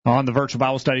On the virtual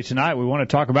Bible study tonight, we want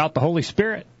to talk about the Holy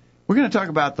Spirit. We're going to talk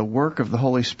about the work of the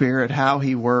Holy Spirit, how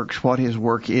He works, what His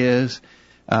work is.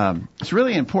 It's a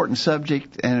really important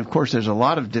subject, and of course there's a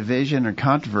lot of division or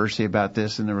controversy about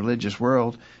this in the religious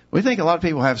world. We think a lot of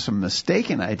people have some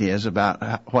mistaken ideas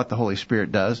about what the Holy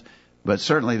Spirit does, but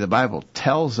certainly the Bible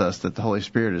tells us that the Holy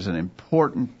Spirit is an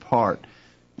important part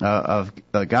of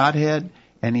the Godhead,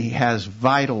 and He has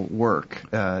vital work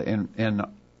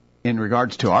in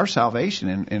regards to our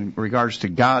salvation, in regards to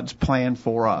God's plan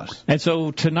for us. And so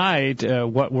tonight,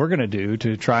 what we're going to do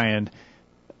to try and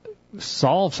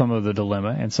solve some of the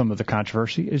dilemma and some of the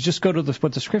controversy is just go to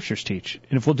what the Scriptures teach.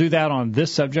 And if we'll do that on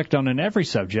this subject, on every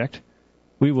subject,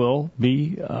 we will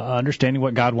be understanding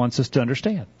what God wants us to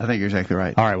understand. I think you're exactly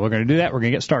right. All right, we're going to do that. We're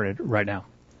going to get started right now.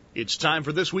 It's time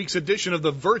for this week's edition of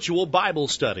the Virtual Bible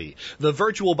Study. The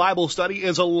Virtual Bible Study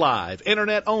is a live,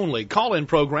 Internet-only call-in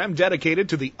program dedicated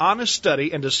to the honest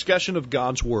study and discussion of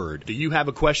God's Word. Do you have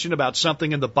a question about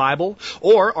something in the Bible?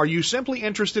 Or are you simply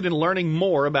interested in learning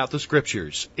more about the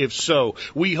Scriptures? If so,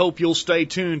 we hope you'll stay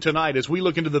tuned tonight as we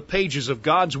look into the pages of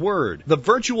God's Word. The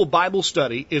Virtual Bible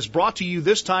Study is brought to you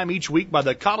this time each week by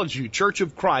the College View Church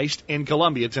of Christ in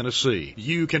Columbia, Tennessee.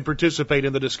 You can participate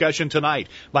in the discussion tonight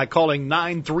by calling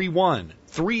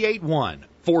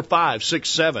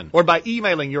 931-381-4567 or by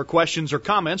emailing your questions or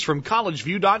comments from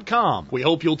collegeview.com. We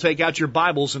hope you'll take out your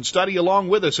Bibles and study along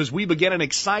with us as we begin an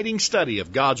exciting study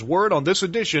of God's Word on this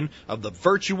edition of the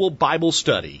Virtual Bible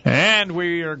Study. And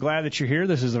we are glad that you're here.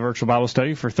 This is the Virtual Bible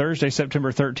Study for Thursday,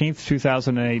 September 13th,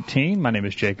 2018. My name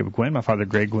is Jacob Gwynn. My father,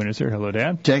 Greg Gwynn, is here. Hello,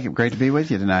 Dad. Jacob, great to be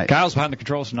with you tonight. Kyle's behind the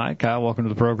controls tonight. Kyle, welcome to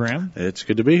the program. It's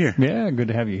good to be here. Yeah, good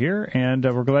to have you here. And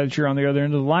we're glad that you're on the other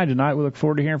end of the line tonight. We look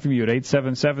forward to hearing from you at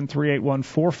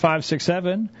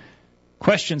 877-381-4567.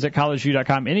 Questions at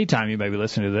collegeview.com. Anytime you may be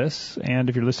listening to this. And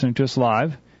if you're listening to us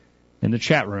live in the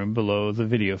chat room below the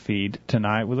video feed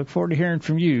tonight, we look forward to hearing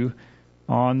from you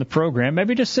on the program.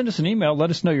 Maybe just send us an email. Let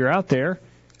us know you're out there.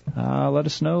 Let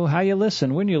us know how you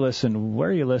listen, when you listen,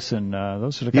 where you listen.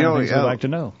 Those are the kind of things we'd like to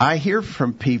know. I hear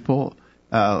from people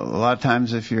a lot of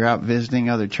times if you're out visiting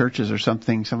other churches or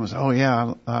something, someone says, "Oh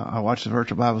yeah, I watched the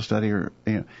Virtual Bible Study," or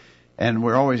and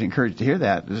we're always encouraged to hear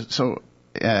that. So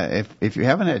if you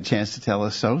haven't had a chance to tell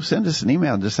us so, send us an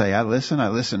email and just say, I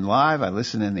listen live, I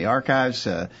listen in the archives,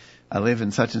 I live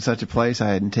in such and such a place,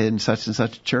 I attend such and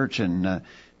such a church, and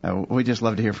we just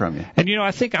love to hear from you. And,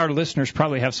 I think our listeners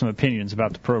probably have some opinions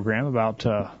about the program, about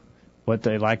what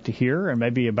they like to hear, and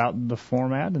maybe about the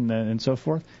format and so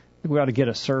forth. I think we ought to get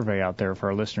a survey out there for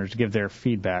our listeners to give their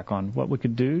feedback on what we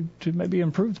could do to maybe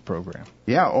improve the program.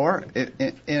 Yeah, or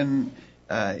in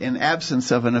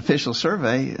absence of an official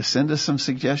survey, send us some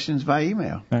suggestions by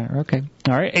email. Okay.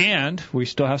 All right. And we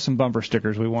still have some bumper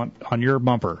stickers we want on your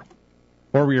bumper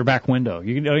or your back window.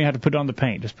 You don't even have to put it on the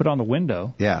paint. Just put it on the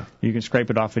window. Yeah. You can scrape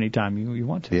it off anytime you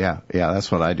want to. Yeah. That's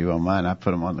what I do on mine. I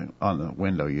put them on the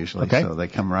window usually, so they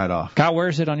come right off. Kyle, where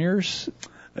is it on yours?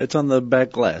 It's on the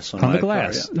back glass. On the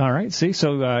glass. Car, yeah. All right. See,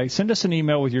 so send us an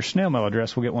email with your snail mail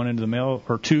address. We'll get one into the mail,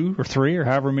 or 2 or 3 or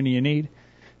however many you need,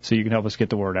 so you can help us get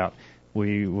the word out.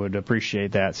 We would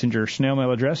appreciate that. Send your snail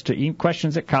mail address to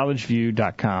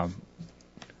questions@collegeview.com.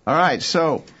 All right,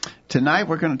 so tonight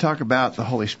we're going to talk about the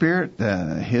Holy Spirit,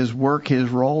 His work, His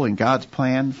role in God's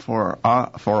plan for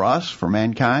us, for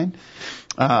mankind.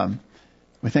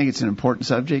 We think it's an important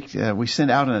subject. We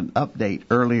sent out an update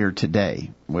earlier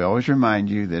today. We always remind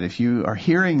you that if you are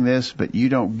hearing this but you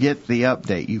don't get the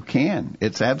update, you can.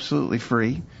 It's absolutely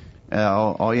free.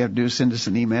 All you have to do is send us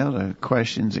an email to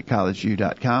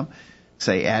questions@collegeview.com.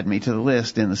 Say, add me to the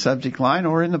list in the subject line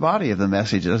or in the body of the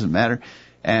message. It doesn't matter.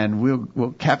 And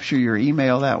we'll capture your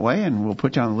email that way, and we'll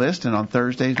put you on the list. And on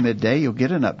Thursdays midday, you'll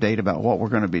get an update about what we're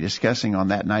going to be discussing on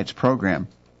that night's program.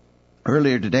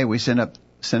 Earlier today, we sent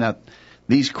out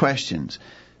these questions.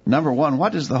 Number one,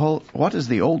 what does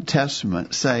the Old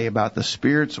Testament say about the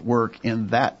Spirit's work in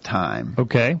that time?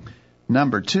 Okay.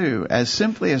 Number two, as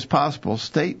simply as possible,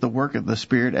 state the work of the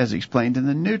Spirit as explained in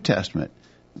the New Testament.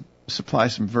 Supply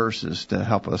some verses to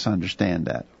help us understand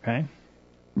that. Okay.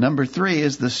 Number three,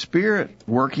 is the Spirit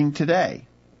working today?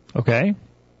 Okay.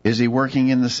 Is He working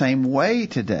in the same way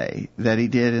today that He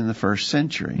did in the first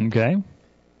century? Okay.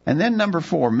 And then number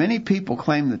four, many people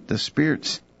claim that the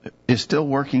Spirit is still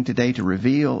working today to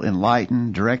reveal,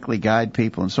 enlighten, directly guide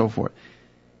people, and so forth.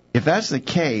 If that's the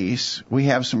case, we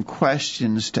have some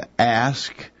questions to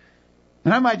ask.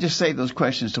 And I might just save those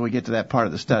questions till we get to that part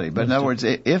of the study. But in other words,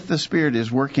 if the Spirit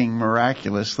is working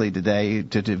miraculously today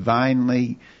to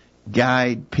divinely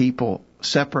guide people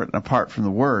separate and apart from the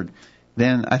Word,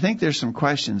 then I think there's some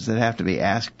questions that have to be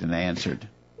asked and answered.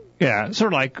 Yeah,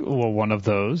 sort of like, one of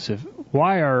those.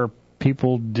 why are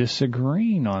people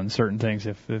disagreeing on certain things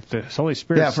if the Holy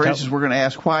Spirit... Yeah, for instance, we're going to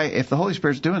ask why, if the Holy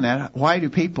Spirit's doing that, why do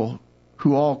people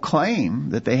who all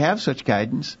claim that they have such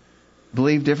guidance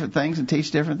believe different things and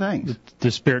teach different things?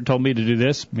 The Spirit told me to do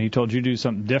this, and He told you to do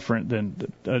something different than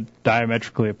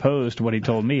diametrically opposed to what He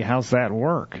told me. How's that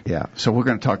work? Yeah, so we're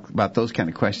going to talk about those kind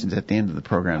of questions at the end of the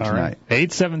program tonight. All right.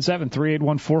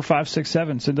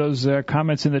 877-381-4567. Send those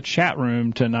comments in the chat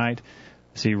room tonight.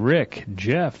 See Rick,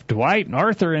 Jeff, Dwight, and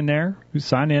Arthur in there. Who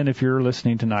sign in if you're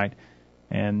listening tonight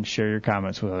and share your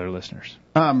comments with other listeners.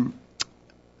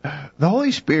 The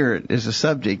Holy Spirit is a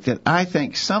subject that I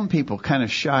think some people kind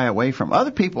of shy away from.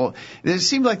 Other people, it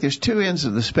seems like there's two ends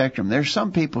of the spectrum. There's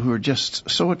some people who are just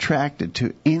so attracted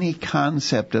to any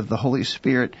concept of the Holy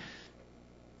Spirit,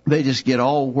 they just get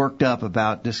all worked up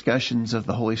about discussions of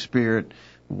the Holy Spirit,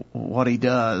 what He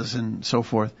does, and so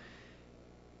forth.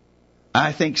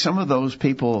 I think some of those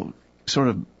people sort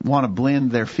of want to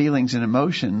blend their feelings and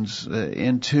emotions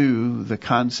into the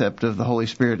concept of the Holy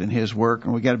Spirit and His work,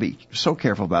 and we've got to be so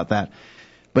careful about that.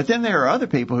 But then there are other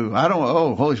people who,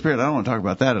 Holy Spirit, I don't want to talk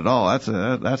about that at all. That's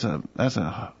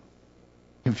a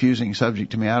confusing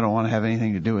subject to me. I don't want to have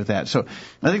anything to do with that. So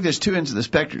I think there's two ends of the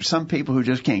spectrum. Some people who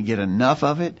just can't get enough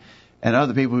of it, and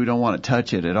other people who don't want to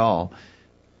touch it at all.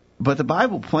 But the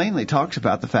Bible plainly talks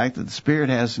about the fact that the Spirit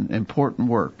has an important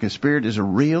work. The Spirit is a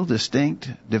real, distinct,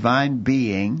 divine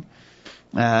being,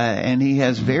 and He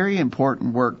has very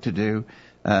important work to do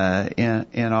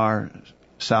in our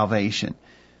salvation.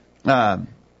 I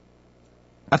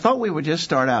thought we would just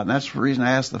start out, and that's the reason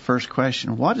I asked the first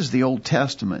question. What does the Old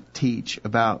Testament teach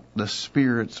about the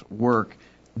Spirit's work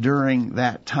during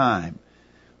that time?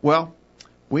 Well,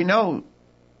 we know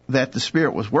that the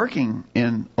Spirit was working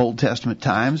in Old Testament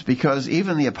times because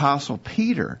even the Apostle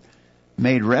Peter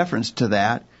made reference to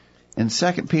that in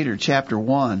 2 Peter chapter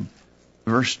 1,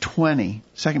 verse 20.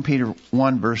 2 Peter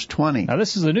 1, verse 20. Now,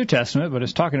 this is the New Testament, but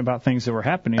it's talking about things that were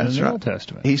happening in the Old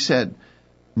Testament. He said,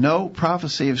 "No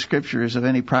prophecy of Scripture is of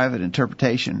any private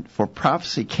interpretation, for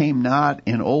prophecy came not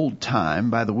in old time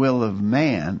by the will of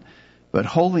man, but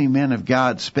holy men of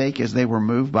God spake as they were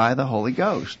moved by the Holy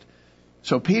Ghost."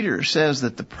 So Peter says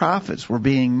that the prophets were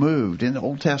being moved in the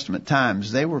Old Testament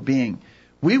times. They were being,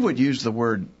 we would use the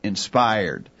word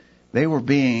inspired. They were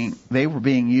being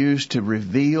used to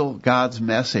reveal God's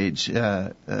message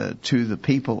to the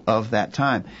people of that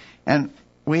time. And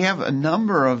we have a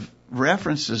number of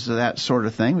references to that sort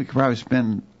of thing. We could probably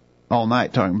spend all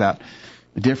night talking about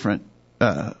different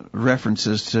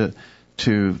references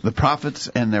to the prophets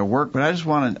and their work. But I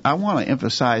want to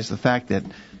emphasize the fact that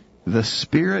the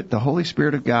Spirit, the Holy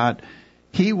Spirit of God,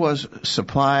 He was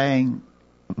supplying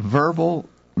verbal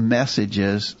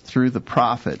messages through the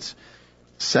prophets.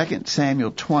 2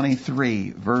 Samuel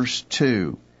 23, verse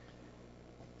 2.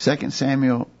 2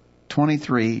 Samuel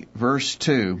 23, verse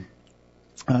 2.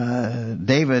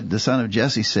 David, the son of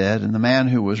Jesse, said, "And the man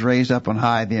who was raised up on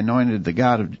high, the anointed the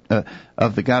God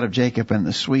of the God of Jacob, and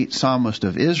the sweet psalmist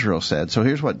of Israel said." So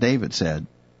here's what David said.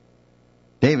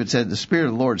 David said, "The Spirit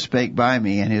of the Lord spake by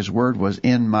me, and His word was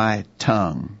in my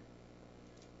tongue."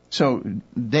 So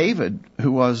David,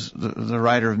 who was the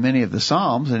writer of many of the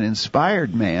Psalms, an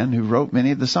inspired man who wrote many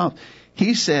of the Psalms,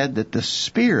 he said that the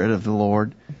Spirit of the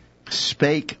Lord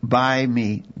spake by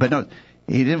me. But no,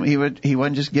 he didn't. He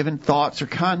wasn't just giving thoughts or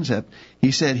concept.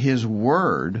 He said His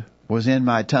word was in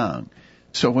my tongue.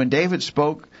 So when David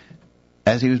spoke,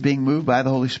 as he was being moved by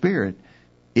the Holy Spirit,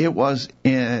 it was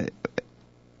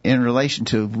in relation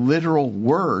to literal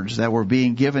words that were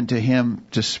being given to him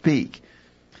to speak.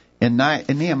 In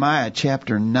Nehemiah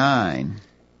chapter 9,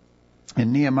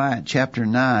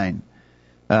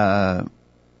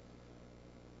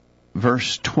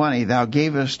 verse 20, "Thou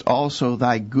gavest also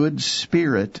thy good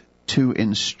Spirit to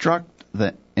instruct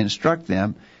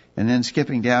them," and then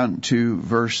skipping down to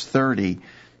verse 30,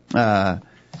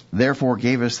 "Therefore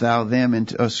gavest thou them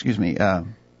into,"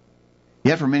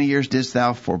 "Yet for many years didst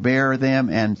thou forbear them,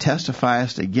 and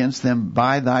testifiest against them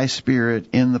by thy Spirit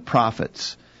in the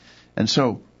prophets." And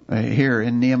so here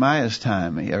in Nehemiah's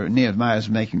time, Nehemiah is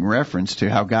making reference to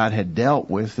how God had dealt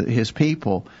with His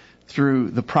people through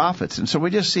the prophets. And so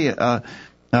we just see a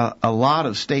lot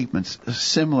of statements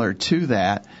similar to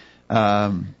that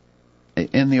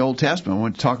in the Old Testament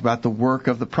when we talk about the work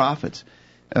of the prophets.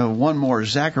 One more,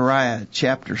 Zechariah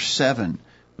chapter 7,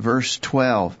 verse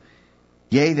 12.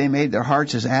 "Yea, they made their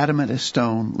hearts as adamant as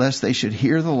stone, lest they should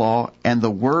hear the law, and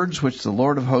the words which the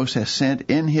Lord of hosts has sent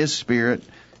in His Spirit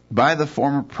by the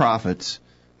former prophets.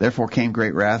 Therefore came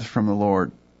great wrath from the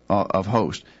Lord of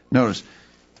hosts." Notice,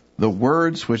 the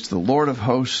words which the Lord of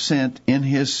hosts sent in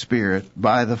His Spirit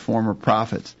by the former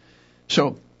prophets.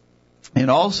 So in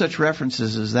all such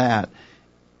references as that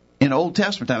in Old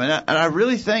Testament time. And I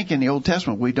really think in the Old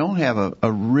Testament we don't have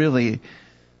a really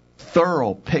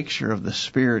thorough picture of the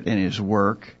Spirit and His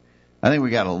work. I think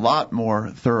we got a lot more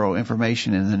thorough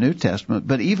information in the New Testament,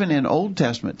 but even in Old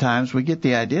Testament times we get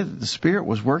the idea that the Spirit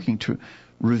was working to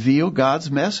reveal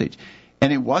God's message.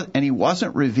 And He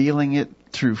wasn't revealing it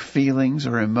through feelings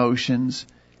or emotions.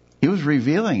 He was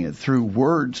revealing it through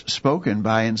words spoken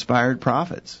by inspired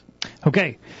prophets.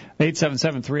 Okay,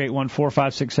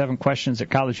 877-381-4567, questions at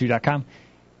collegeview.com.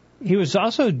 He was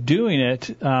also doing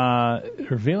it,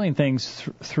 revealing things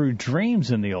through dreams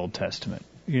in the Old Testament.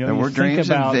 There were dreams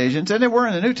and visions, and there were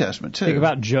in the New Testament, too. Think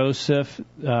about Joseph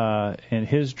and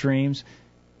his dreams.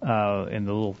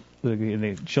 In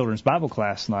the children's Bible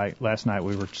class last night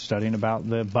we were studying about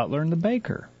the butler and the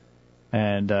baker,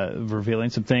 and revealing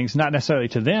some things, not necessarily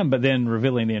to them, but then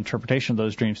revealing the interpretation of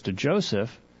those dreams to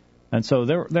Joseph. And so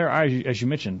there are, as you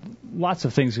mentioned, lots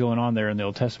of things going on there in the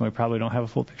Old Testament we probably don't have a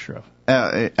full picture of.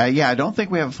 Yeah, I don't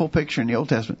think we have a full picture in the Old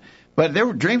Testament. But there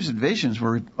were dreams and visions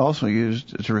were also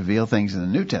used to reveal things in the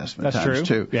New Testament. That's times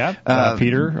true. Too. Yeah,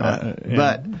 Peter.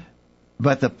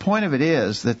 But the point of it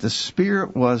is that the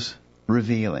Spirit was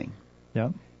revealing.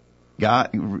 Yeah.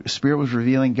 Spirit was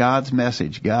revealing God's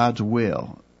message, God's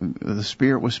will. The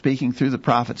Spirit was speaking through the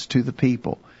prophets to the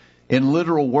people in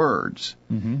literal words.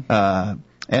 Mm-hmm.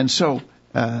 And so,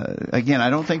 again, I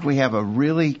don't think we have a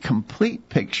really complete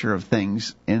picture of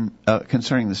things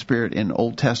concerning the Spirit in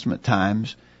Old Testament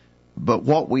times, but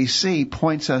what we see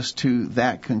points us to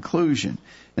that conclusion.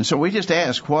 And so we just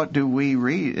ask, what do we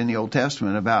read in the Old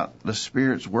Testament about the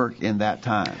Spirit's work in that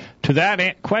time? To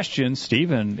that question,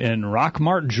 Stephen in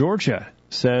Rockmart, Georgia,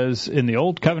 says, in the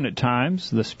Old Covenant times,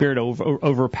 the Spirit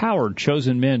overpowered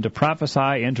chosen men to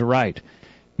prophesy and to write.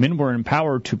 Men were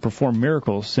empowered to perform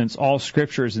miracles. Since all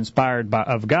Scripture is inspired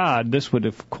of God, this would,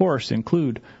 of course,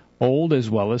 include Old as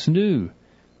well as New.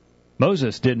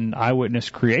 Moses didn't eyewitness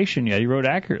creation yet. He wrote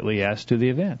accurately as to the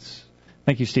events.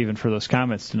 Thank you, Stephen, for those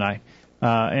comments tonight.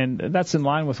 And that's in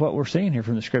line with what we're seeing here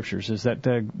from the Scriptures, is that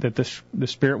the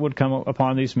Spirit would come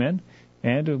upon these men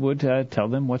and would tell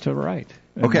them what to write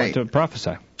and what to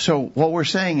prophesy. So what we're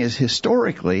saying is,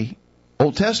 historically,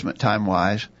 Old Testament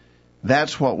time-wise,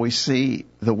 that's what we see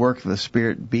the work of the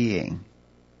Spirit being.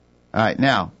 All right,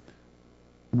 now,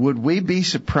 would we be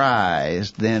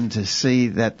surprised then to see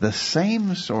that the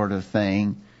same sort of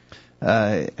thing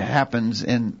happens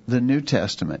in the New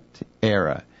Testament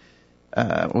era?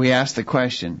 We ask the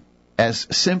question, as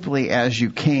simply as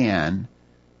you can,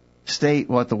 state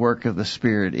what the work of the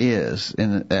Spirit is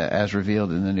as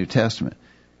revealed in the New Testament.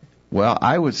 Well,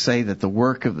 I would say that the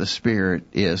work of the Spirit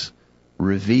is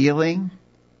revealing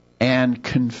and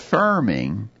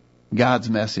confirming God's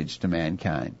message to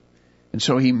mankind. And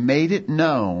so He made it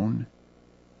known,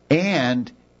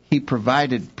 and He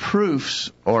provided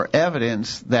proofs or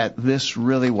evidence that this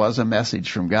really was a message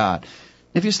from God.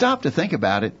 If you stop to think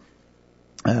about it,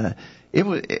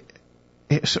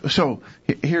 so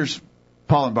here's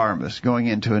Paul and Barnabas going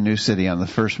into a new city on the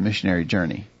first missionary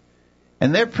journey.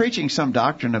 And they're preaching some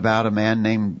doctrine about a man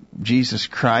named Jesus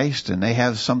Christ, and they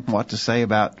have somewhat to say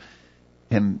about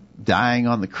Him dying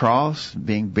on the cross,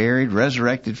 being buried,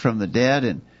 resurrected from the dead.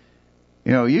 And,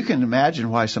 you can imagine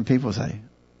why some people say,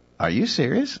 are you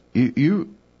serious?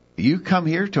 You come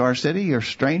here to our city, you're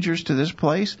strangers to this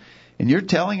place, and you're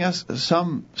telling us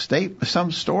some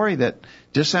story that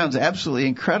just sounds absolutely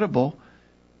incredible.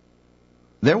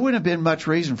 There wouldn't have been much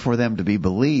reason for them to be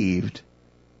believed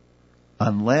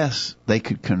unless they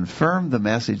could confirm the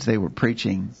message they were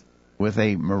preaching with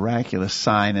a miraculous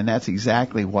sign, and that's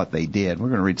exactly what they did. We're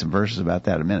going to read some verses about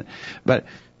that in a minute. But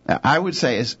I would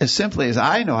say, as simply as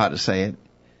I know how to say it,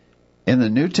 in the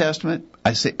New Testament,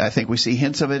 I think we see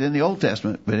hints of it in the Old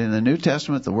Testament, but in the New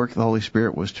Testament, the work of the Holy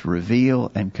Spirit was to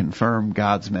reveal and confirm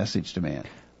God's message to man.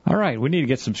 All right, we need to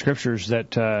get some scriptures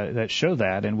that show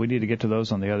that, and we need to get to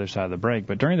those on the other side of the break.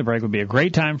 But during the break would be a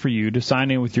great time for you to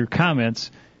sign in with your comments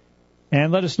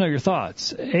and let us know your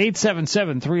thoughts.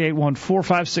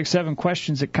 877-381-4567,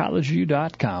 questions at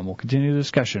collegeview.com. We'll continue the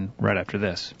discussion right after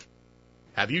this.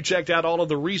 Have you checked out all of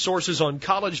the resources on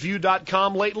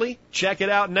collegeview.com lately? Check it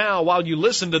out now while you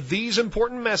listen to these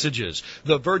important messages.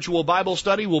 The virtual Bible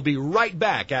study will be right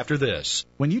back after this.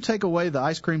 When you take away the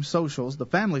ice cream socials, the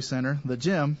family center, the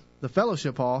gym, the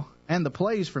fellowship hall, and the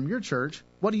plays from your church,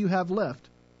 what do you have left?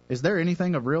 Is there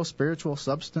anything of real spiritual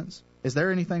substance? Is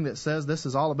there anything that says this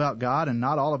is all about God and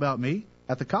not all about me?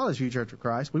 At the College View Church of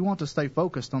Christ, we want to stay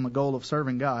focused on the goal of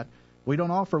serving God. We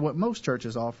don't offer what most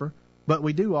churches offer, but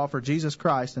we do offer Jesus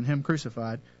Christ and Him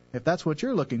crucified. If that's what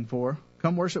you're looking for,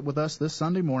 come worship with us this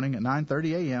Sunday morning at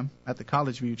 9:30 a.m. at the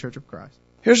College View Church of Christ.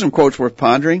 Here's some quotes worth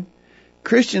pondering.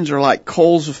 Christians are like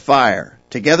coals of fire.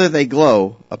 Together they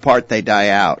glow, apart they die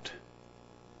out.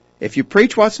 If you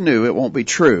preach what's new, it won't be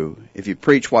true. If you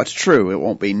preach what's true, it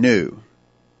won't be new.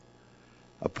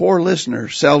 A poor listener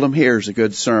seldom hears a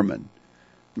good sermon.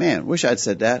 Man, wish I'd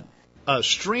said that. A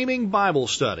streaming Bible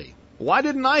study. Why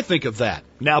didn't I think of that?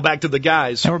 Now back to the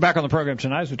guys. And we're back on the program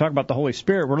tonight as we talk about the Holy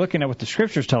Spirit. We're looking at what the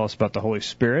Scriptures tell us about the Holy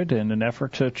Spirit in an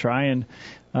effort to try and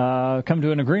come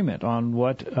to an agreement on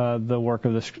what the work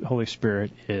of the Holy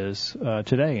Spirit is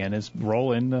today and his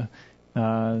role in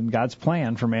God's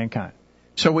plan for mankind.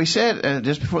 So we said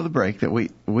just before the break that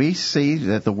we see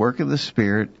that the work of the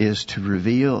Spirit is to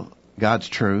reveal God's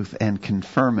truth and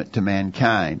confirm it to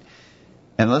mankind.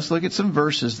 And let's look at some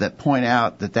verses that point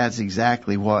out that that's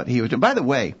exactly what he was doing. By the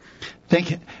way,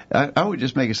 I would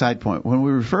just make a side point. When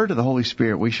we refer to the Holy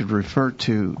Spirit, we should refer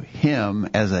to him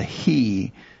as a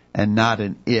he and not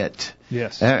an it.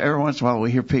 Yes. Every once in a while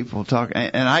we hear people talk,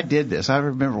 and I did this. I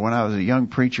remember when I was a young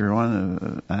preacher,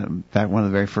 in fact, one of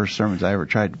the very first sermons I ever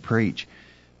tried to preach,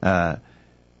 I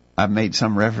made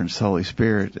some reference to the Holy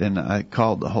Spirit, and I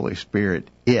called the Holy Spirit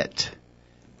it.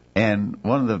 And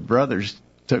one of the brothers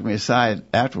took me aside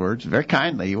afterwards, very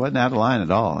kindly. He wasn't out of line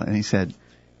at all. And he said,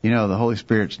 the Holy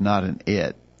Spirit's not an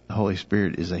it. The Holy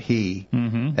Spirit is a he.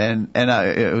 Mm-hmm. And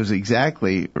it was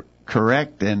exactly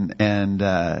correct. And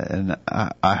I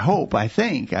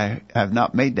think I have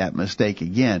not made that mistake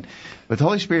again. But the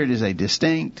Holy Spirit is a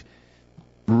distinct,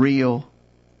 real,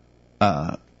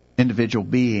 individual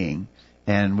being.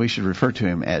 And we should refer to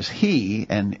him as he.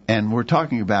 And we're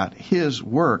talking about his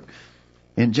work.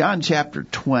 In John chapter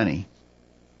 20,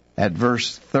 at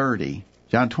verse 30,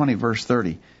 John 20, verse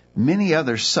 30, many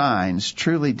other signs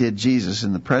truly did Jesus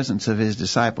in the presence of his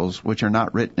disciples, which are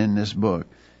not written in this book.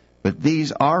 But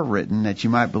these are written that you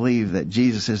might believe that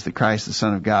Jesus is the Christ, the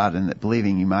Son of God, and that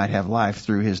believing you might have life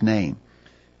through his name.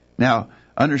 Now,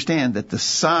 understand that the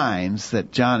signs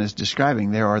that John is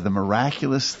describing there are the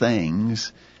miraculous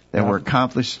things that were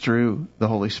accomplished through the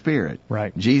Holy Spirit.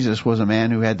 Right. Jesus was a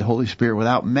man who had the Holy Spirit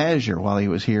without measure while he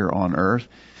was here on earth.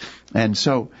 And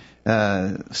so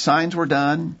signs were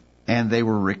done, and they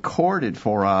were recorded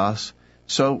for us.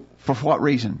 So for what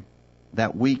reason?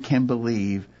 That we can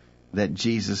believe that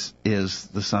Jesus is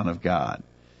the Son of God.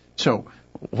 So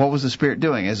what was the Spirit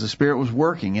doing? As the Spirit was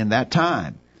working in that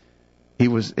time, he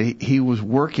was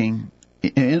working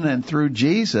in and through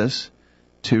Jesus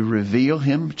to reveal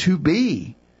him to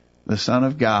be the Son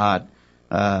of God,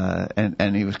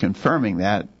 and he was confirming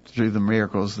that through the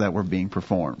miracles that were being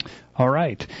performed. All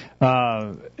right.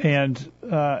 And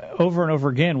over and over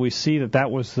again, we see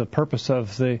that was the purpose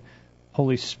of the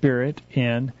Holy Spirit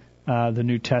in the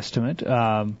New Testament.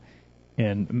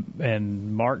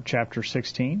 In Mark chapter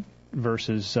 16,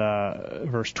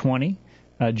 verse 20,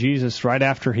 Jesus, right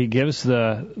after he gives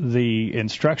the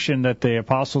instruction that the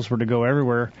apostles were to go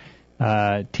everywhere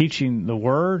teaching the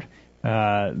Word,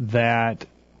 that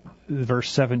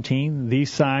verse 17,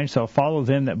 these signs shall follow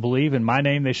them that believe in my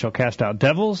name. They shall cast out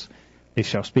devils. They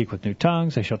shall speak with new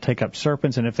tongues. They shall take up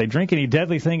serpents. And if they drink any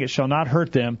deadly thing, it shall not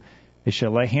hurt them. They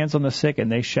shall lay hands on the sick, and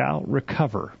they shall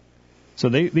recover. So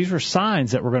these were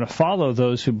signs that were going to follow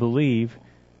those who believe.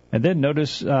 And then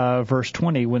notice verse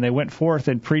 20, when they went forth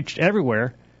and preached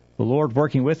everywhere, the Lord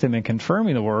working with them and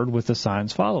confirming the word with the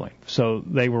signs following. So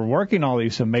they were working all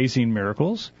these amazing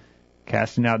miracles,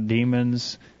 casting out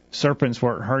demons. Serpents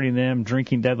weren't hurting them.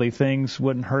 Drinking deadly things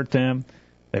wouldn't hurt them.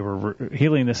 They were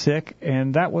healing the sick,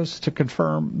 and that was to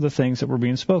confirm the things that were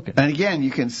being spoken. And again,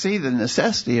 you can see the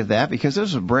necessity of that because this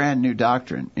is a brand new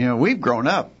doctrine. We've grown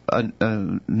up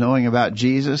knowing about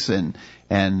Jesus and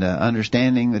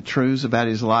understanding the truths about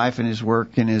his life and his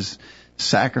work and his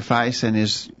sacrifice and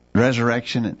his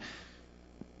resurrection.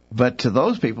 But to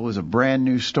those people, it was a brand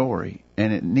new story,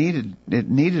 and it needed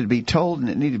to be told, and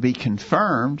it needed to be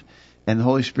confirmed. And the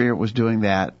Holy Spirit was doing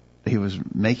that. He was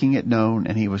making it known,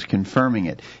 and he was confirming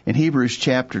it. In Hebrews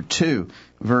chapter 2,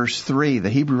 verse 3, the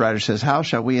Hebrew writer says, how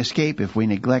shall we escape if we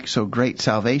neglect so great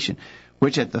salvation,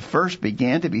 which at the first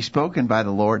began to be spoken by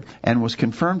the Lord, and was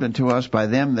confirmed unto us by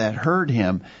them that heard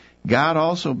him, God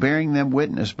also bearing them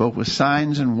witness, both with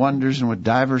signs and wonders, and with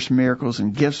divers miracles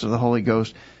and gifts of the Holy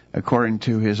Ghost, according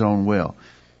to his own will.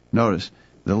 Notice,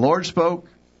 the Lord spoke,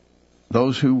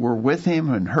 those who were with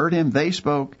him and heard him, they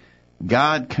spoke.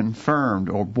 God confirmed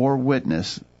or bore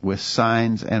witness with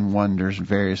signs and wonders,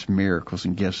 various miracles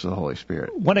and gifts of the Holy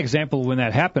Spirit. One example when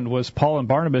that happened was Paul and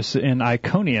Barnabas in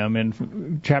Iconium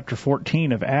in chapter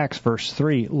 14 of Acts, verse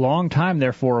 3. Long time,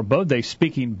 therefore, abode they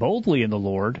speaking boldly in the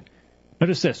Lord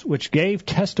Notice this, which gave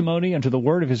testimony unto the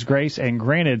word of his grace and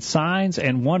granted signs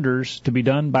and wonders to be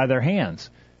done by their hands.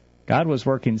 God was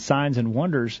working signs and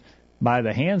wonders by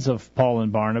the hands of Paul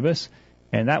and Barnabas,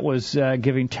 and that was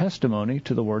giving testimony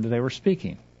to the word that they were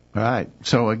speaking. Right.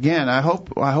 So again, I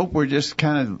hope we're just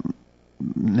kind of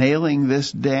nailing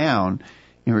this down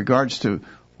in regards to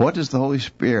what does the Holy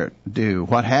Spirit do?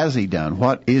 What has He done?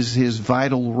 What is His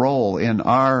vital role in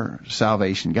our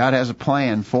salvation? God has a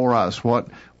plan for us. What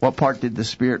part did the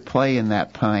Spirit play in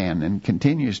that plan and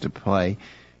continues to play?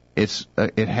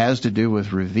 It has to do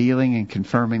with revealing and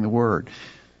confirming the Word.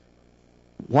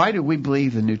 Why do we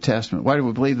believe the New Testament? Why do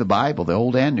we believe the Bible, the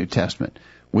Old and New Testament?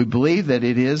 We believe that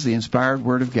it is the inspired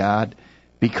Word of God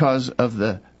because of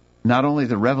not only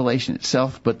the revelation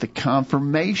itself, but the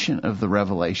confirmation of the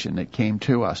revelation that came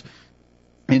to us.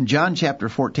 In John chapter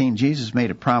 14, Jesus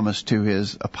made a promise to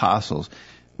His apostles.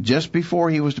 Just before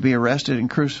He was to be arrested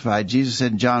and crucified, Jesus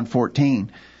said in John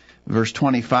 14, verse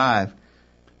 25,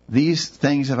 "These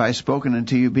things have I spoken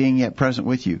unto you, being yet present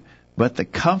with you. But the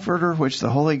Comforter, which is the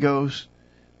Holy Ghost,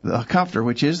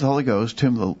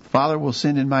 whom the Father will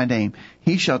send in my name,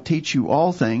 He shall teach you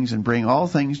all things and bring all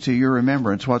things to your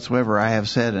remembrance whatsoever I have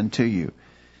said unto you."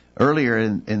 Earlier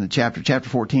in the chapter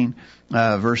 14,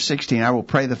 verse 16, "I will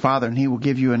pray the Father, and He will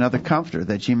give you another Comforter,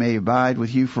 that He may abide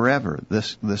with you forever,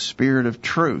 the Spirit of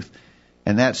truth."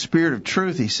 And that Spirit of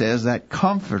truth, He says, that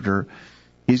Comforter,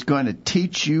 He's going to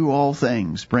teach you all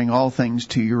things, bring all things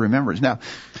to your remembrance. Now, I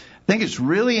think it's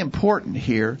really important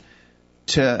here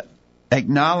to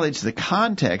acknowledge the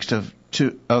context of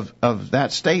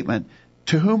that statement.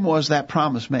 To whom was that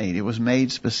promise made? It was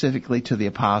made specifically to the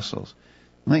apostles.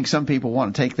 I think some people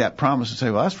want to take that promise and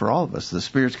say, well, that's for all of us. The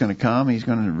Spirit's going to come. He's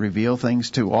going to reveal things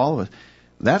to all of us.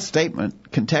 That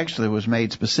statement contextually was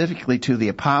made specifically to the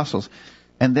apostles.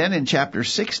 And then in chapter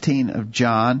 16 of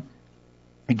John,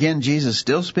 again, Jesus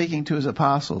still speaking to His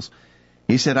apostles.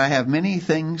 He said, "I have many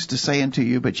things to say unto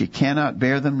you, but ye cannot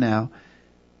bear them now.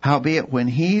 Howbeit, when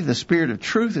He, the Spirit of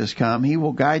truth, is come, He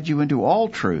will guide you into all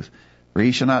truth. For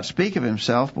He shall not speak of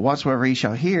Himself, but whatsoever He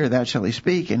shall hear, that shall He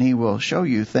speak, and He will show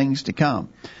you things to come."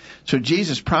 So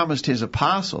Jesus promised His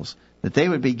apostles that they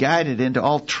would be guided into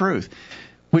all truth,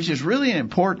 which is really an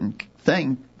important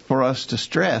thing for us to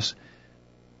stress.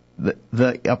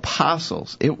 The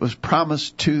apostles, it was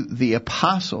promised to the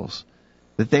apostles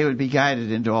that they would be guided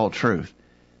into all truth.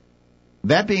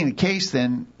 That being the case,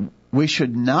 then, we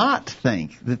should not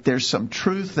think that there's some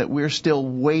truth that we're still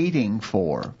waiting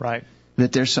for. Right.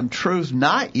 That there's some truth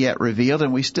not yet revealed,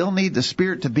 and we still need the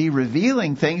Spirit to be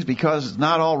revealing things because it's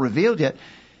not all revealed yet.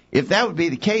 If that would be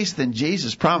the case, then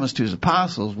Jesus' promise to His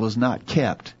apostles was not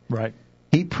kept. Right.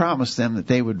 He promised them that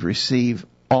they would receive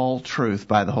all truth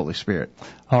by the Holy Spirit.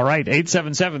 All right,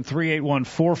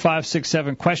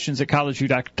 877-381-4567, questions at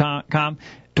collegeview.com.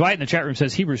 Dwight in the chat room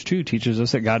says Hebrews 2 teaches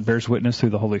us that God bears witness through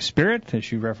the Holy Spirit, as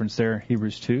you referenced there,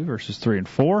 Hebrews 2, verses 3 and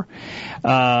 4.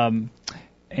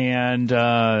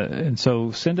 And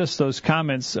so send us those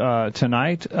comments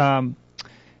tonight. Even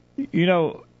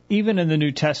in the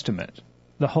New Testament,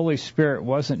 the Holy Spirit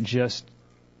wasn't just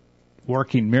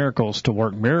working miracles to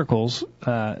work miracles.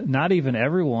 Not even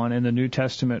everyone in the New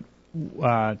Testament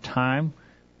time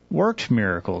worked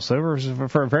miracles. There was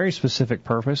for a very specific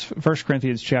purpose. 1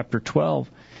 Corinthians chapter 12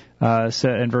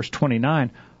 said in verse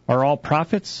 29, "Are all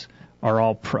prophets? Are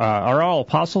all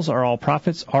apostles? Are all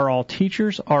prophets? Are all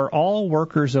teachers? Are all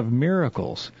workers of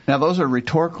miracles?" Now, those are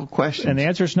rhetorical questions. And the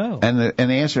answer is no. And the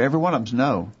answer to every one of them is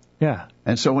no. Yeah.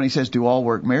 And so when he says, "Do all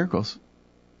work miracles?"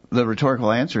 the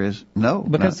rhetorical answer is no.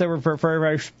 Because they were for a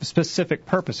very specific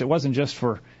purpose. It wasn't just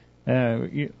for,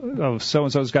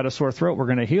 so-and-so's got a sore throat, we're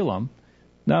going to heal them.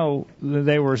 No,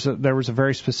 there was a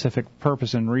very specific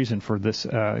purpose and reason for this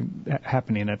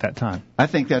happening at that time. I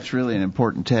think that's really an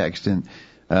important text. In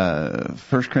 1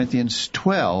 Corinthians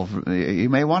 12, you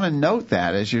may want to note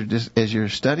that as you're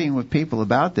studying with people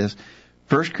about this.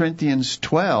 1 Corinthians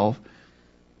 12,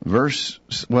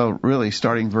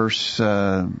 starting verse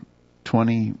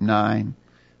 29,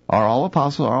 "Are all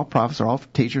apostles, are all prophets, are all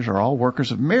teachers, are all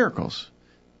workers of miracles?"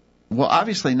 Well,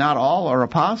 obviously not all are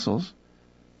apostles.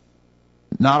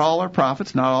 Not all are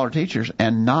prophets, not all are teachers,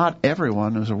 and not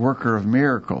everyone is a worker of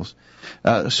miracles.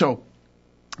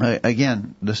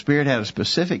 Again, the Spirit had a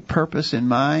specific purpose in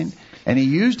mind, and He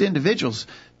used individuals,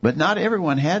 but not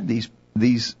everyone had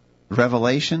these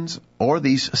revelations or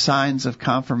these signs of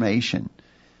confirmation.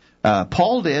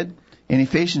 Paul did in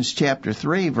Ephesians chapter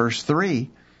 3, verse 3.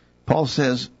 Paul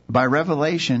says, "By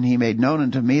revelation He made known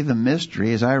unto me the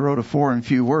mystery, as I wrote afore in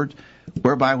few words,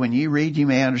 whereby when ye read ye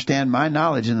may understand my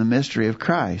knowledge in the mystery of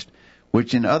Christ,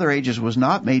 which in other ages was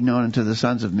not made known unto the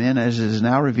sons of men, as it is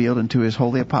now revealed unto his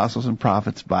holy apostles and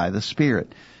prophets by the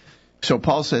Spirit. So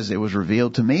Paul says, it was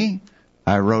revealed to me,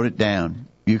 I wrote it down.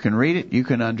 You can read it, you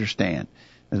can understand.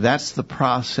 That's the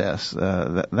process.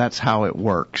 That's how it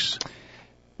works.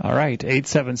 All right,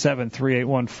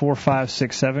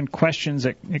 877-381-4567. Questions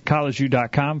at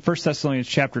collegeview.com. 1 Thessalonians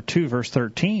chapter 2, verse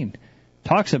 13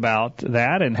 talks about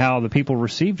that and how the people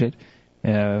received it,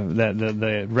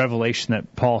 the revelation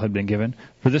that Paul had been given.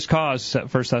 For this cause, 1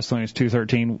 Thessalonians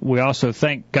 2:13, we also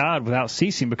thank God without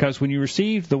ceasing, because when you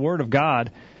received the word of God,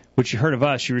 which you heard of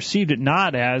us, you received it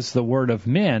not as the word of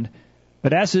men,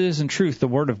 but as it is in truth the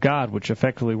word of God, which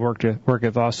effectively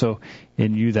worketh also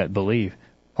in you that believe.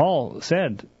 Paul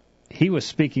said he was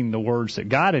speaking the words that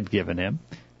God had given him,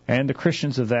 and the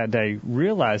Christians of that day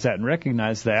realized that and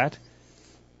recognized that.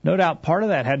 No doubt part of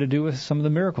that had to do with some of the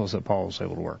miracles that Paul was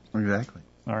able to work. Exactly.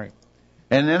 All right.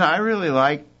 And then I really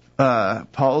like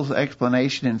Paul's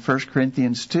explanation in 1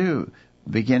 Corinthians 2,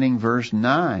 beginning verse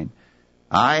 9.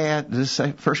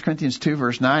 1 Corinthians 2,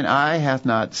 verse 9, eye hath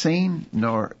not seen,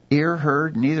 nor ear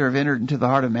heard, neither have entered into the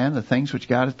heart of man the things which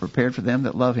God hath prepared for them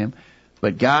that love him.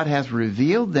 But God hath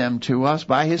revealed them to us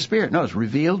by his Spirit. Notice,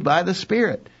 revealed by the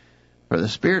Spirit. For the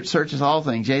Spirit searcheth all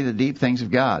things, yea, the deep things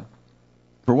of God.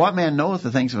 For what man knoweth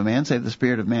the things of a man, save the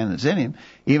spirit of man that's in him?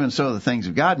 Even so the things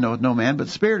of God knoweth no man but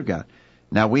the Spirit of God.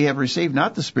 Now we have received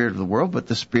not the spirit of the world, but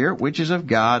the Spirit which is of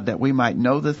God, that we might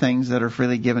know the things that are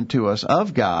freely given to us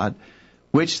of God,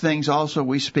 which things also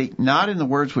we speak, not in the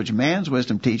words which man's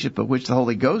wisdom teacheth, but which the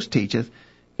Holy Ghost teacheth,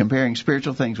 comparing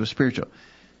spiritual things with spiritual.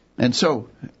 And so,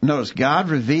 notice, God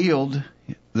revealed,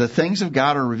 the things of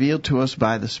God are revealed to us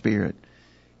by the Spirit.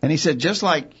 And he said, just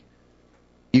like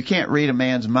you can't read a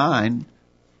man's mind,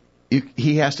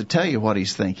 he has to tell you what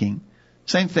he's thinking.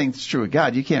 Same thing's true with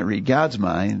God. You can't read God's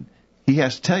mind. He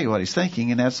has to tell you what he's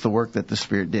thinking, and that's the work that the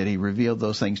Spirit did. He revealed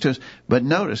those things to us. But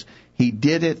notice, he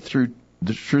did it through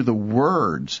the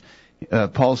words.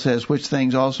 Paul says, which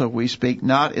things also we speak,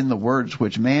 not in the words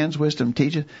which man's wisdom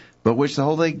teacheth, but which the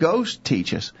Holy Ghost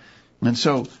teaches. And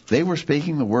so they were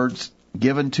speaking the words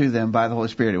given to them by the Holy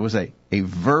Spirit. It was a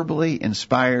verbally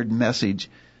inspired message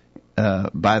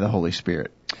by the Holy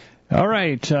Spirit. All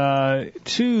right.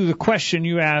 To the question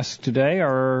you asked today,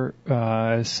 or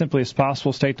as simply as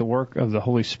possible, state the work of the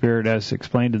Holy Spirit as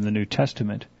explained in the New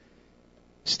Testament.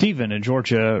 Stephen in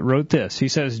Georgia wrote this. He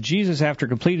says, Jesus, after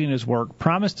completing his work,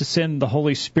 promised to send the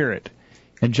Holy Spirit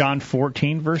in John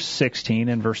 14, verse 16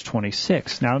 and verse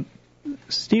 26. Now,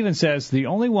 Stephen says the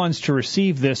only ones to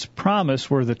receive this promise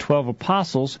were the 12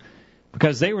 apostles,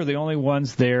 because they were the only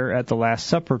ones there at the Last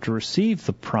Supper to receive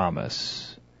the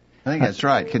promise. I think that's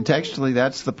right. Contextually,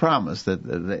 that's the promise,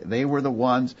 that they were the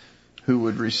ones who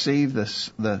would receive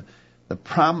the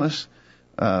promise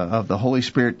of the Holy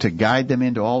Spirit to guide them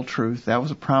into all truth. That was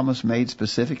a promise made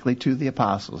specifically to the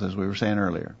apostles, as we were saying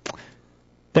earlier.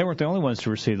 They weren't the only ones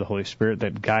to receive the Holy Spirit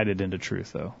that guided into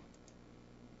truth, though.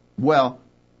 Well,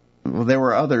 there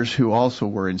were others who also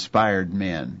were inspired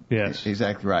men. Yes.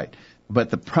 Exactly right. But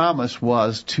the promise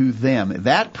was to them.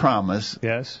 That promise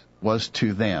was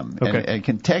to them. Okay. And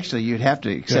contextually, you'd have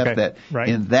to accept that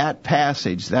in that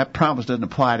passage, that promise doesn't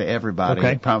apply to everybody.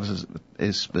 Okay. That promise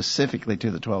is specifically to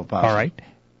the 12 apostles. All right.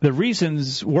 The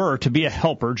reasons were to be a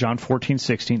helper, John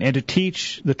 14:16, and to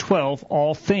teach the 12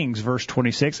 all things, verse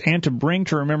 26, and to bring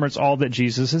to remembrance all that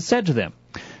Jesus had said to them.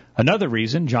 Another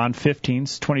reason, John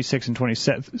 15:26 and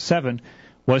 27,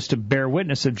 was to bear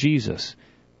witness of Jesus.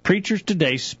 Preachers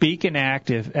today speak and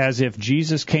act as if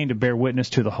Jesus came to bear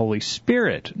witness to the Holy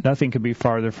Spirit. Nothing could be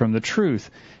farther from the truth.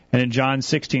 And in John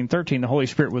 16:13, the Holy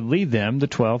Spirit would lead them, the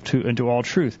 12, into all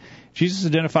truth. Jesus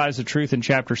identifies the truth in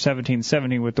chapter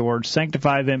 17:17 with the words,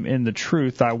 sanctify them in the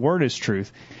truth, thy word is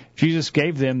truth. Jesus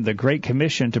gave them the Great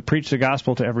Commission to preach the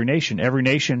gospel to every nation. Every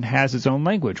nation has its own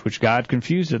language, which God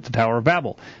confused at the Tower of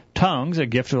Babel. Tongues, a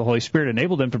gift of the Holy Spirit,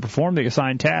 enabled them to perform the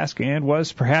assigned task and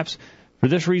was perhaps for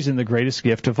this reason the greatest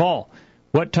gift of all.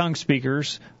 What tongue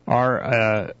speakers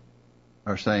are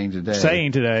saying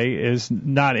today is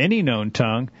not any known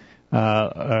tongue,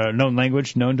 known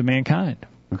language known to mankind.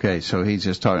 Okay, so he's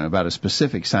just talking about a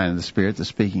specific sign of the Spirit, the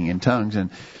speaking in tongues,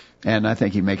 and I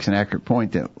think he makes an accurate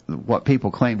point that what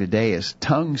people claim today is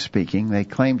tongue speaking, they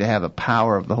claim to have the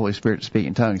power of the Holy Spirit to speak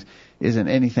in tongues, isn't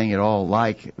anything at all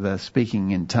like the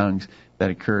speaking in tongues that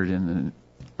occurred in the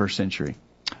first century.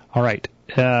 All right.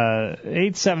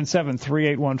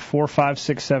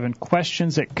 877-381-4567.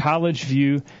 Questions at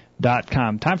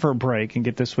collegeview.com. Time for a break and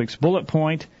get this week's bullet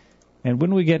point. And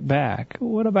when we get back,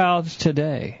 what about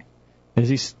today?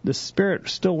 Is the Spirit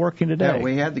still working today? Yeah,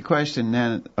 we had the question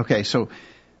then. Okay, so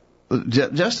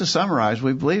just to summarize,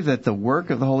 we believe that the work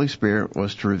of the Holy Spirit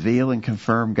was to reveal and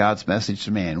confirm God's message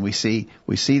to man. We see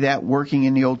that working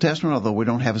in the Old Testament, although we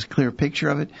don't have a clear picture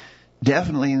of it.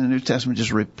 Definitely in the New Testament,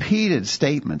 just repeated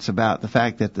statements about the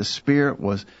fact that the Spirit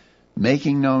was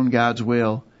making known God's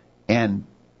will and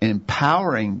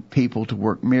empowering people to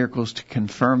work miracles to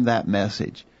confirm that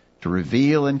message, to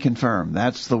reveal and confirm.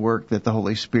 That's the work that the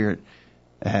Holy Spirit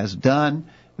has done.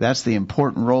 That's the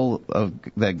important role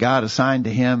that God assigned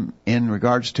to him in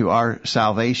regards to our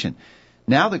salvation.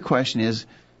 Now the question is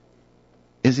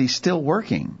he still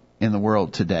working in the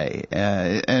world today?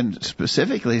 And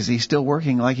specifically, is he still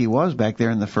working like he was back there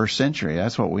in the first century?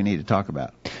 That's what we need to talk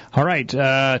about. All right.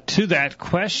 To that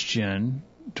question,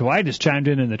 Dwight has chimed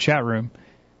in the chat room.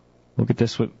 Look at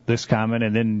this comment,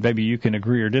 and then maybe you can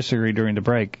agree or disagree during the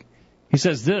break. He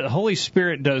says the Holy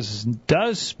Spirit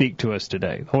does speak to us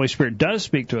today. The Holy Spirit does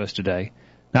speak to us today,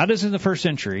 not as in the first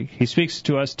century. He speaks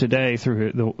to us today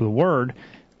through the Word.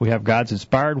 We have God's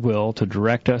inspired will to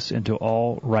direct us into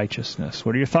all righteousness.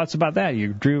 What are your thoughts about that?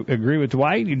 You agree with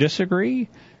Dwight? You disagree?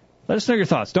 Let us know your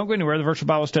thoughts. Don't go anywhere. The Virtual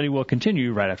Bible Study will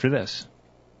continue right after this.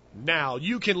 Now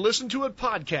you can listen to a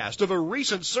podcast of a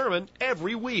recent sermon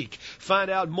every week. Find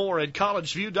out more at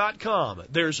collegeview.com.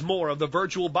 There's more of the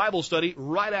Virtual Bible Study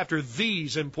right after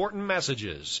these important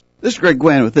messages. This is Greg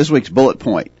Gwynn with this week's Bullet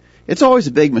Point. It's always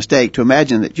a big mistake to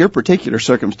imagine that your particular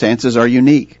circumstances are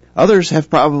unique. Others have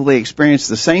probably experienced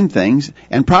the same things,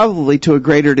 and probably to a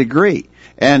greater degree.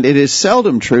 And it is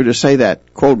seldom true to say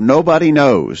that, quote, nobody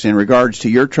knows in regards to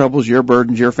your troubles, your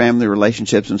burdens, your family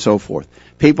relationships, and so forth.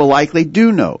 People likely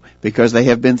do know because they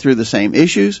have been through the same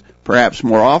issues, perhaps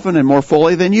more often and more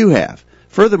fully than you have.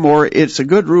 Furthermore, it's a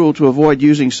good rule to avoid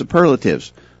using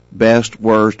superlatives, best,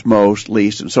 worst, most,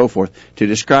 least, and so forth, to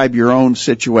describe your own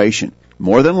situation.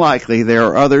 More than likely, there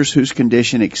are others whose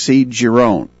condition exceeds your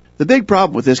own. The big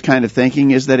problem with this kind of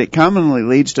thinking is that it commonly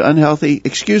leads to unhealthy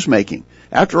excuse-making.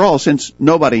 After all, since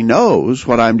nobody knows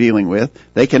what I'm dealing with,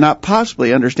 they cannot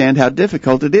possibly understand how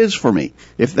difficult it is for me.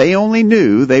 If they only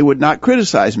knew, they would not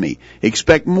criticize me,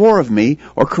 expect more of me,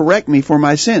 or correct me for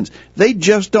my sins. They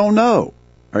just don't know.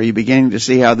 Are you beginning to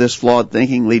see how this flawed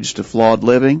thinking leads to flawed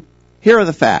living? Here are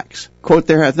the facts. Quote,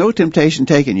 there hath no temptation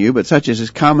taken you, but such as is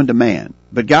common to man.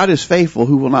 But God is faithful,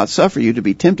 who will not suffer you to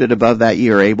be tempted above that ye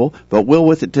are able, but will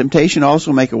with the temptation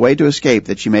also make a way to escape,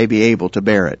 that ye may be able to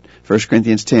bear it. 1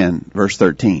 Corinthians 10, verse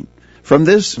 13. From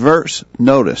this verse,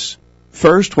 notice,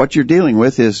 first, what you're dealing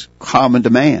with is common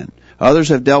to man. Others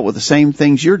have dealt with the same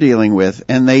things you're dealing with,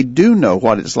 and they do know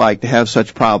what it's like to have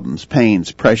such problems,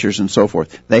 pains, pressures, and so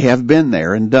forth. They have been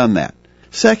there and done that.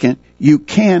 Second, you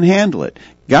can handle it.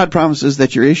 God promises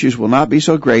that your issues will not be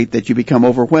so great that you become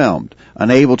overwhelmed,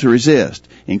 unable to resist,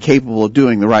 incapable of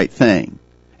doing the right thing.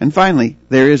 And finally,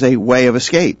 there is a way of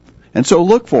escape. And so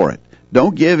look for it.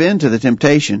 Don't give in to the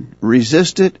temptation.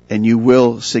 Resist it, and you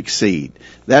will succeed.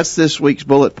 That's this week's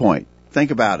bullet point.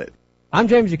 Think about it. I'm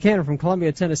James Buchanan from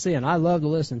Columbia, Tennessee, and I love to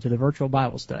listen to the Virtual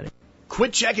Bible Study.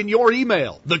 Quit checking your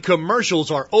email. The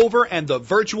commercials are over and the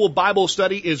Virtual Bible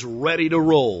Study is ready to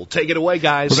roll. Take it away,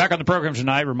 guys. We're back on the program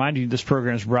tonight, reminding you this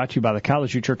program is brought to you by the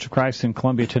College View Church of Christ in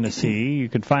Columbia, Tennessee. You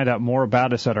can find out more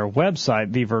about us at our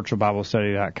website,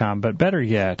 thevirtualbiblestudy.com. But better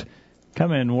yet,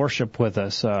 come and worship with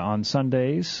us on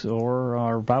Sundays or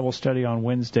our Bible study on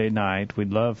Wednesday night.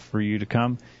 We'd love for you to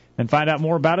come and find out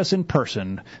more about us in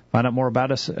person. Find out more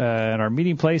about us at our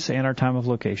meeting place and our time of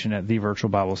location at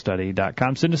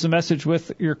thevirtualbiblestudy.com. Send us a message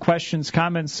with your questions,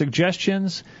 comments,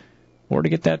 suggestions, or to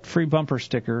get that free bumper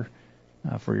sticker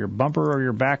for your bumper or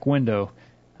your back window.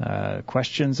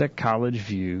 Questions at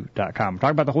collegeview.com. We're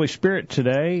talking about the Holy Spirit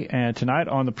today and tonight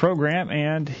on the program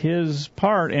and his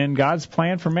part in God's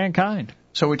plan for mankind.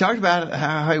 So we talked about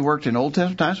how he worked in Old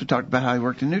Testament times. We talked about how he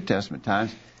worked in New Testament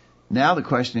times. Now the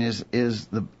question is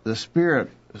the Spirit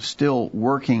still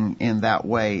working in that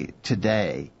way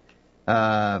today?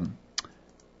 Well,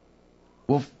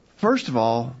 first of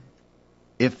all,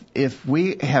 if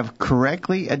we have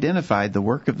correctly identified the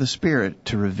work of the Spirit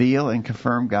to reveal and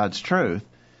confirm God's truth,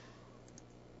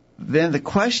 then the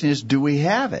question is, do we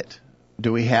have it?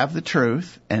 Do we have the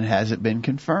truth, and has it been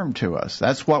confirmed to us?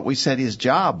 That's what we said his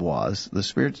job was. The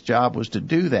Spirit's job was to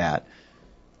do that.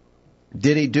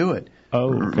 Did he do it?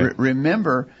 Oh, okay.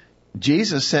 Remember,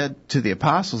 Jesus said to the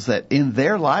apostles that in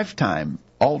their lifetime,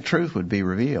 all truth would be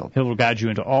revealed. He will guide you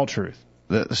into all truth.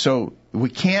 So we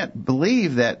can't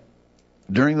believe that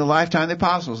during the lifetime of the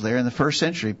apostles there in the first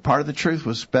century, part of the truth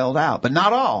was spelled out. But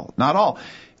not all. Not all.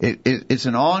 It's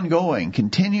an ongoing,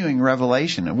 continuing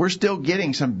revelation. And we're still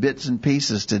getting some bits and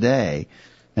pieces today.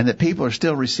 And that people are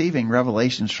still receiving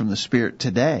revelations from the Spirit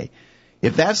today.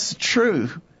 If that's the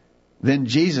truth, then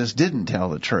Jesus didn't tell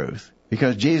the truth.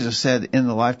 Because Jesus said in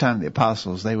the lifetime of the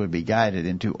apostles, they would be guided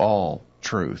into all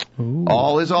truth. Ooh.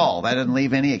 All is all. That doesn't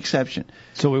leave any exception.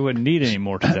 So we wouldn't need any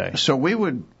more today. So we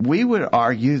would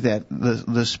argue that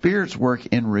the Spirit's work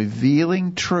in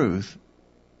revealing truth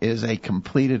is a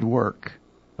completed work.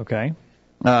 Okay.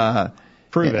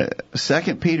 Prove it.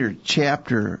 2 Peter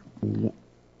chapter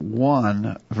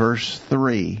 1, verse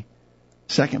 3.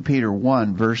 2 Peter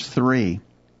 1, verse 3.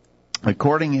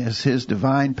 According as his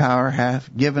divine power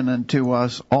hath given unto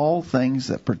us all things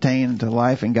that pertain to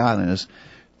life and godliness,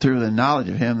 through the knowledge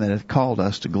of him that hath called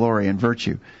us to glory and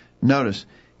virtue. Notice,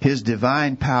 his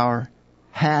divine power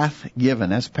hath given.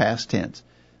 That's past tense.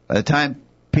 By the time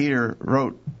Peter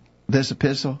wrote this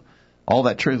epistle, all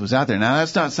that truth was out there. Now,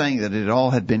 that's not saying that it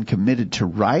all had been committed to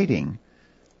writing.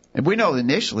 And we know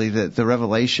initially that the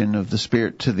revelation of the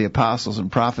Spirit to the apostles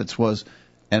and prophets was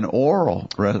an oral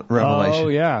revelation. Oh,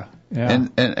 yeah. Yeah.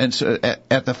 And so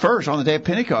at the first, on the day of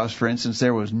Pentecost, for instance,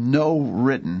 there was no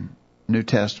written New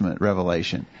Testament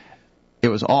revelation. It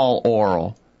was all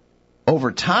oral.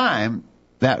 Over time,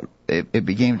 that it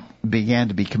began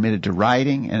to be committed to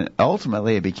writing, and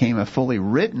ultimately it became a fully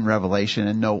written revelation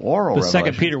and no oral revelation.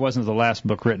 Second Peter wasn't the last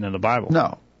book written in the Bible.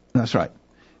 No, that's right.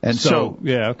 And so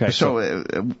yeah, okay.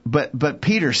 But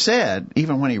Peter said,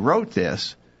 even when he wrote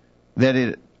this,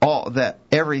 that that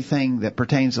everything that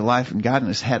pertains to life and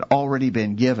godliness had already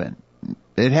been given.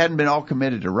 It hadn't been all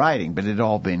committed to writing, but it had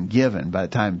all been given by the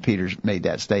time Peter made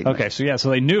that statement. Okay, so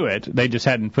they knew it. They just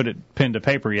hadn't put it pen to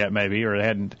paper yet, maybe, or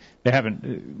they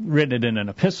haven't written it in an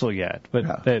epistle yet.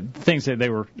 But the things that they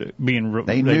were being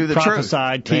they knew the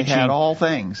prophesied, truth. teaching. They had all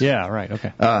things. Yeah, right.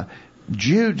 Okay.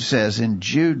 Jude says in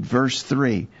Jude verse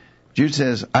 3. Jude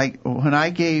says, when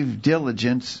I gave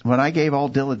all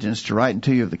diligence to write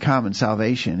unto you of the common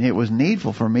salvation, it was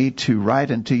needful for me to write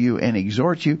unto you and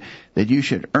exhort you that you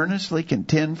should earnestly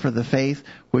contend for the faith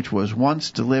which was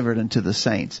once delivered unto the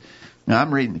saints. Now,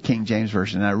 I'm reading the King James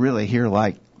Version, and I really hear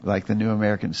like the New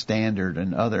American Standard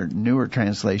and other newer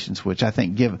translations, which I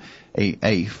think give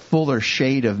a fuller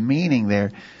shade of meaning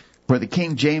there, where the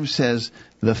King James says,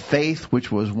 the faith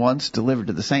which was once delivered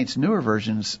to the saints. Newer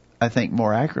versions, I think,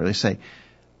 more accurately say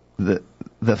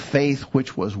the faith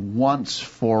which was once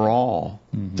for all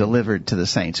delivered to the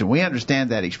saints. And we understand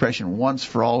that expression once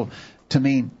for all to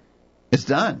mean it's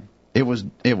done. It was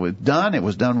done. It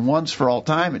was done once for all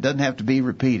time. It doesn't have to be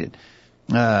repeated.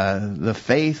 The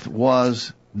faith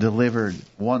was delivered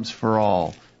once for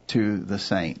all to the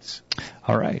saints.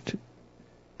 All right.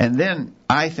 And then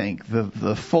I think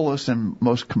the fullest and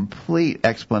most complete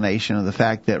explanation of the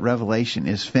fact that Revelation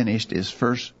is finished is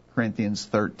 1 Corinthians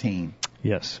 13.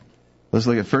 Yes. Let's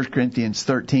look at 1 Corinthians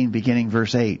 13, beginning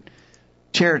verse 8.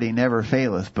 Charity never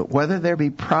faileth, but whether there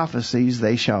be prophecies,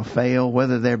 they shall fail.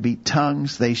 Whether there be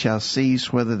tongues, they shall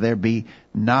cease. Whether there be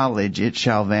knowledge, it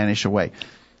shall vanish away.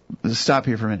 Let's stop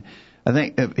here for a minute. I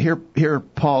think here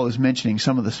Paul is mentioning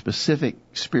some of the specific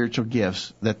spiritual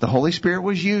gifts that the Holy Spirit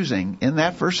was using in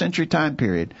that first century time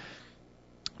period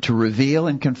to reveal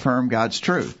and confirm God's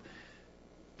truth.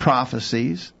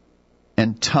 Prophecies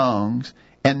and tongues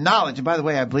and knowledge. And by the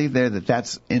way, I believe there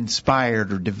that's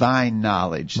inspired or divine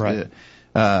knowledge. Right.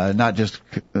 Not just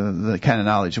the kind of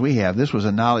knowledge we have. This was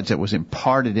a knowledge that was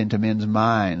imparted into men's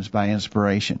minds by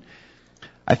inspiration.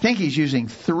 I think he's using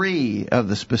 3 of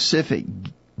the specific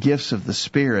gifts of the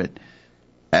Spirit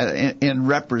in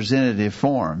representative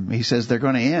form. He says they're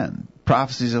going to end.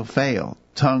 Prophecies will fail.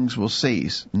 Tongues will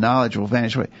cease. Knowledge will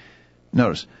vanish away.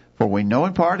 Notice, for we know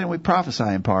in part and we prophesy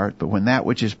in part, but when that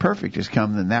which is perfect is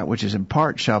come, then that which is in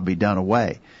part shall be done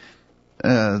away.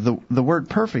 The word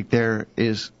perfect there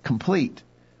is complete.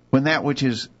 When that which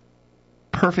is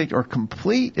perfect or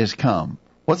complete is come,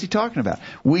 what's he talking about?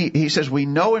 He says we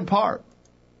know in part.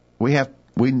 We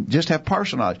just have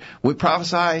partial knowledge. We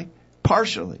prophesy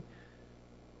partially.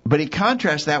 But he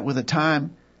contrasts that with a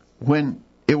time when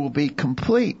it will be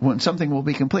complete, when something will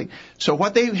be complete. So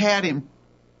what they had in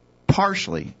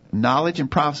partially, knowledge and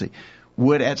prophecy,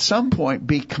 would at some point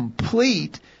be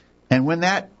complete, and when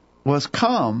that was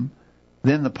come,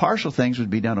 then the partial things would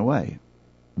be done away.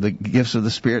 The gifts of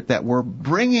the Spirit that were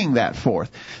bringing that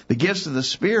forth. The gifts of the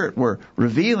Spirit were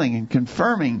revealing and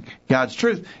confirming God's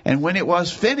truth. And when it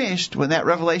was finished, when that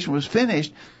revelation was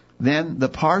finished, then the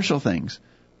partial things,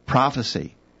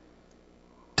 prophecy,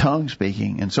 tongue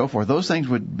speaking, and so forth, those things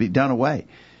would be done away.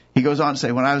 He goes on to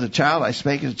say, when I was a child, I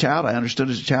spake as a child, I understood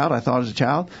as a child, I thought as a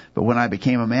child, but when I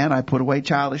became a man, I put away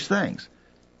childish things.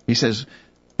 He says,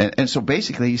 and so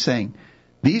basically he's saying,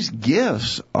 these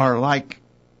gifts are like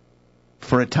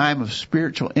for a time of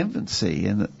spiritual infancy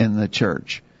in the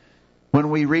church. When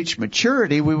we reach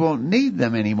maturity, we won't need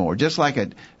them anymore. Just like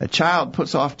a child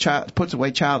puts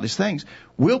away childish things,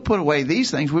 we'll put away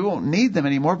these things. We won't need them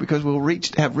anymore because we'll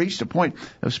have reached a point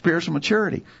of spiritual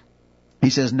maturity. He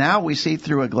says, now we see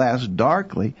through a glass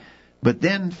darkly, but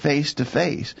then face to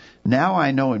face. Now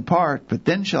I know in part, but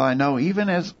then shall I know even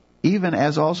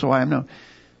as also I am known.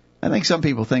 I think some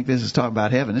people think this is talking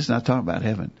about heaven. This is not talking about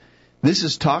heaven. This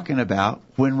is talking about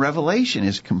when revelation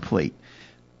is complete.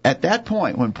 At that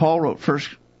point, when Paul wrote 1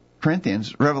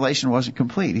 Corinthians, revelation wasn't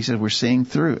complete. He said we're seeing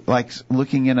through, like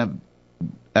looking in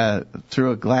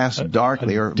through a glass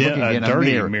darkly, or looking in a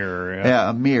mirror.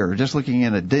 Yeah, a mirror, just looking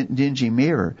in a dingy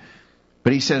mirror.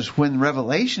 But he says when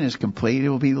revelation is complete, it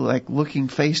will be like looking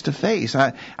face to face.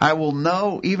 I will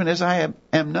know even as I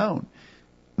am known.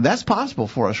 That's possible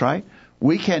for us, right?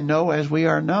 We can know as we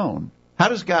are known. How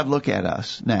does God look at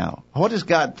us now? What does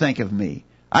God think of me?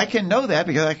 I can know that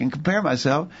because I can compare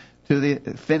myself to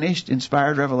the finished,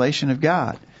 inspired revelation of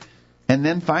God. And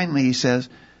then finally he says,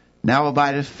 now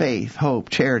abideth faith, hope,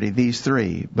 charity, these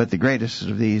three, but the greatest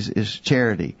of these is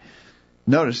charity.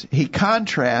 Notice, he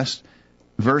contrasts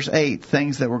verse 8,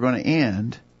 things that were going to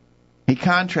end. He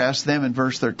contrasts them in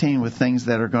verse 13 with things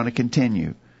that are going to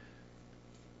continue.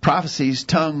 Prophecies,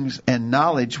 tongues, and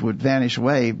knowledge would vanish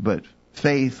away, but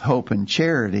faith, hope, and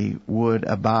charity would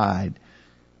abide.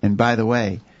 And by the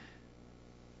way,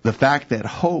 the fact that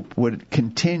hope would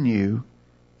continue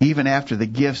even after the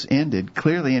gifts ended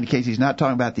clearly indicates he's not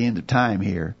talking about the end of time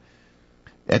here.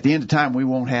 At the end of time, we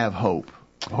won't have hope.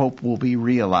 Hope will be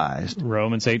realized.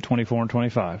 Romans 8:24 and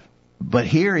 25. But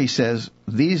here he says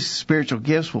these spiritual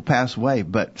gifts will pass away,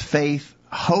 but faith,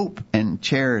 hope, and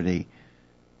charity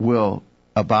will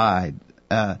abide.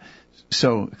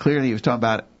 So clearly he was talking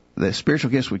about the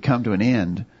spiritual gifts would come to an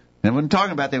end. And when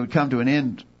talking about they would come to an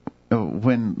end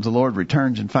when the Lord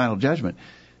returns in final judgment,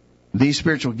 these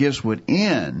spiritual gifts would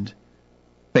end.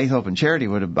 Faith, hope, and charity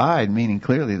would abide, meaning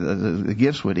clearly the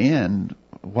gifts would end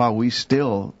while we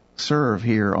still serve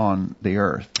here on the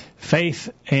earth. Faith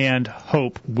and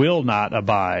hope will not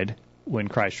abide when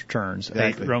Christ returns.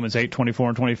 Exactly. Romans 8:24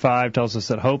 and 25 tells us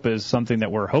that hope is something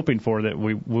that we're hoping for, that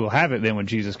we will have it then when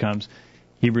Jesus comes.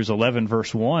 Hebrews 11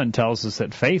 verse 1 tells us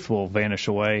that faith will vanish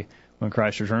away when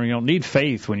Christ returns. You don't need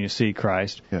faith when you see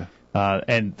Christ. Yeah.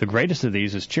 And the greatest of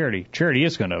these is charity. Charity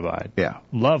is going to abide. Yeah.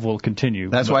 Love will continue.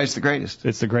 That's why it's the greatest.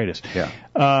 It's the greatest. Yeah.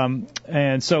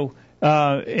 And so,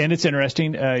 and it's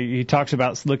interesting. He talks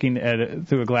about looking at it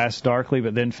through a glass darkly,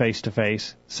 but then face to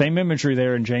face. Same imagery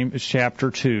there in James chapter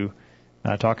 2,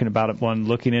 talking about one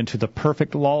looking into the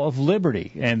perfect law of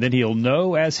liberty, and then he'll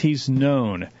know as he's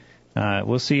known.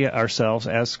 We'll see ourselves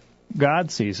as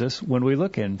God sees us when we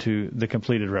look into the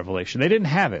completed revelation. They didn't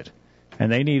have it,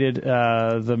 and they needed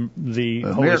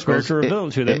the Holy Spirit to reveal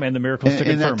it to them, and the miracles to confirm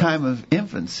it. In that time of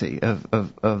infancy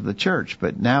of the church,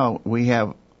 but now we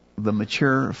have the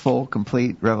mature, full,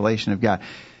 complete revelation of God.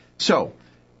 So,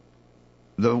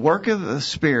 the work of the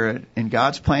Spirit in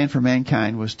God's plan for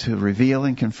mankind was to reveal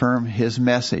and confirm His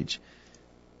message.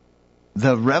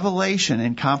 The revelation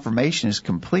and confirmation is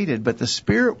completed, but the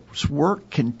Spirit's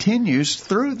work continues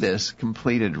through this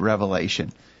completed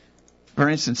revelation. For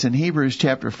instance, in Hebrews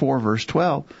chapter 4, verse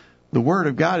 12, the Word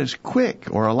of God is quick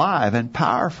or alive and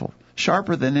powerful,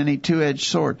 sharper than any two-edged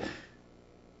sword,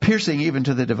 piercing even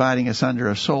to the dividing asunder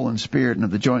of soul and spirit and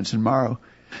of the joints and marrow,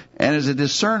 and is a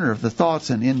discerner of the thoughts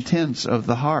and intents of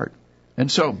the heart. And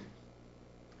so,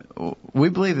 we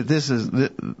believe that this is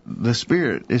the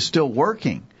Spirit is still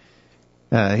working.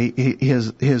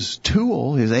 His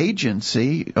tool, his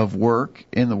agency of work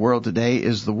in the world today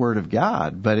is the Word of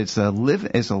God, but it's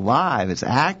alive, it's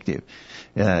active.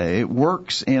 It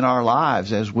works in our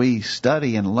lives as we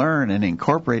study and learn and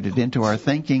incorporate it into our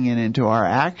thinking and into our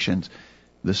actions.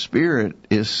 The Spirit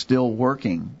is still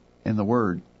working in the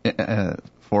Word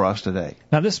for us today.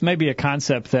 Now, this may be a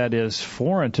concept that is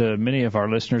foreign to many of our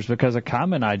listeners, because a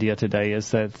common idea today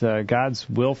is that God's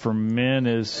will for men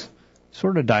is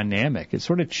sort of dynamic. It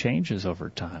sort of changes over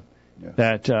time. Yeah.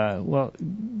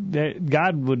 That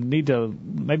God would need to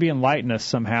maybe enlighten us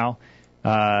somehow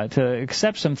to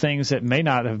accept some things that may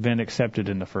not have been accepted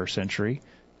in the first century,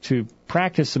 to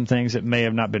practice some things that may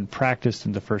have not been practiced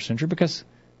in the first century, because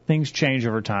things change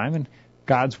over time, and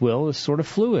God's will is sort of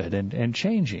fluid and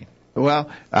changing. Well,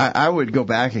 I would go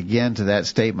back again to that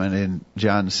statement in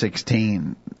John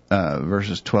 16,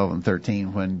 verses 12 and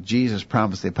 13, when Jesus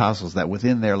promised the apostles that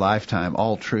within their lifetime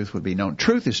all truth would be known.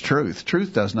 Truth is truth.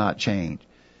 Truth does not change.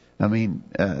 I mean,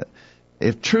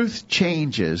 if truth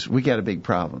changes, we got a big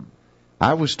problem.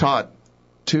 I was taught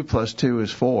 2 + 2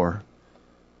 is 4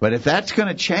 But if that's going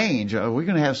to change, we're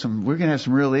going to have some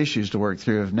real issues to work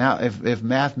through. If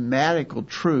mathematical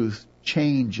truth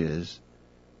changes,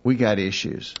 we got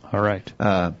issues. All right.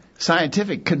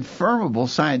 Confirmable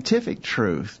scientific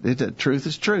truth. Truth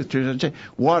is truth. Truth doesn't change.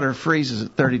 Water freezes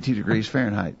at 32 degrees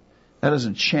Fahrenheit. That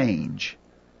doesn't change.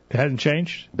 It hasn't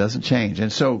changed? Doesn't change.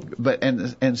 And so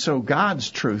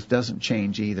God's truth doesn't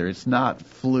change either. It's not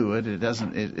fluid.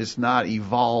 It's not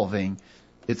evolving.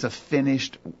 It's a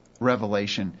finished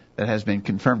revelation that has been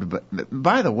confirmed. But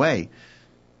by the way,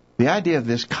 the idea of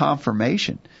this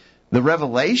confirmation, the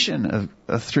revelation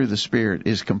of through the Spirit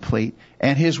is complete,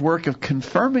 and His work of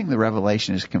confirming the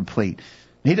revelation is complete.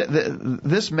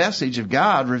 This message of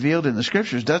God revealed in the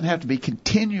Scriptures doesn't have to be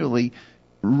continually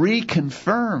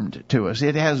reconfirmed to us.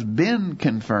 It has been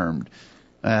confirmed,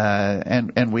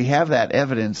 and we have that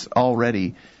evidence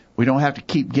already. We don't have to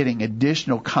keep getting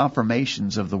additional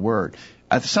confirmations of the Word.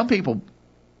 Some people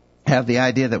have the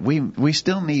idea that we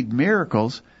still need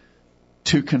miracles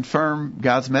to confirm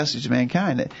God's message to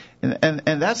mankind, and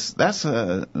that's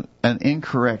an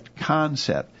incorrect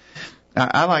concept.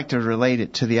 I like to relate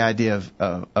it to the idea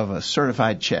of a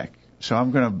certified check. So I'm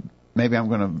going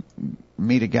to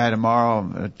meet a guy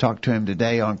tomorrow, talk to him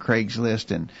today on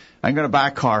Craigslist, and I'm going to buy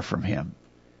a car from him,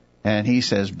 and he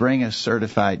says, "Bring a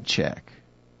certified check."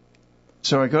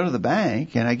 So I go to the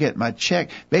bank and I get my check.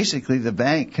 Basically, the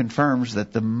bank confirms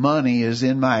that the money is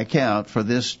in my account for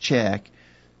this check,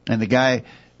 and the guy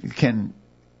can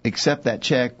accept that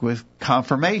check with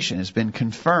confirmation. It's been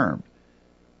confirmed.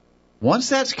 Once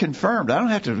that's confirmed, I don't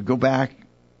have to go back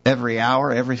every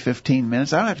hour, every 15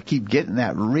 minutes. I don't have to keep getting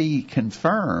that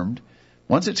reconfirmed.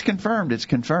 Once it's confirmed, it's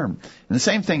confirmed. And the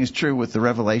same thing is true with the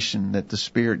revelation that the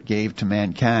Spirit gave to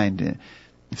mankind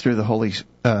through the holy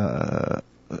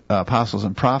apostles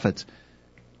and prophets.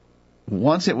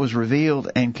 Once it was revealed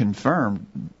and confirmed,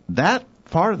 that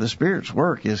part of the Spirit's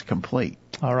work is complete.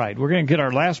 All right, we're going to get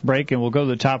our last break, and we'll go to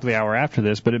the top of the hour after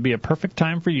this, but it'd be a perfect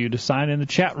time for you to sign in the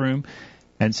chat room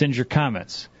and send your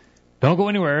comments. Don't go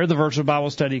anywhere. The Virtual Bible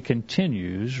Study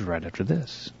continues right after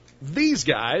this. These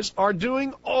guys are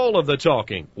doing all of the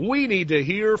talking. We need to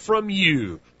hear from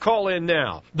you. Call in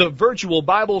now. The Virtual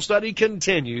Bible Study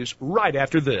continues right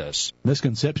after this.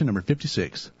 Misconception number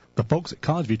 56. The folks at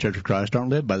College View Church of Christ aren't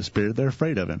led by the Spirit. They're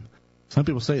afraid of Him. Some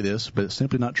people say this, but it's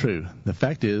simply not true. The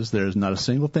fact is, there is not a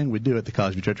single thing we do at the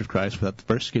College View Church of Christ without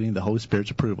first getting the Holy Spirit's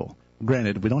approval.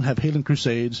 Granted, we don't have healing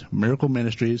crusades, miracle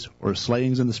ministries, or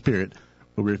slayings in the Spirit,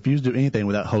 but we refuse to do anything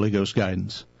without Holy Ghost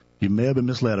guidance. You may have been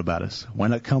misled about us. Why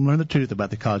not come learn the truth about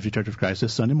the College View Church of Christ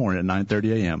this Sunday morning at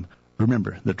 9:30 a.m.?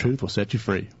 Remember, the truth will set you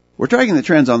free. We're tracking the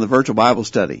trends on the Virtual Bible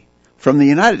Study. From the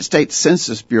United States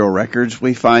Census Bureau records,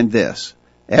 we find this.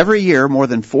 Every year, more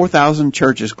than 4,000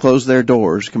 churches close their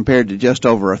doors compared to just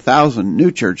over 1,000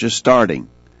 new churches starting.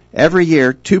 Every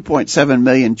year, 2.7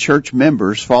 million church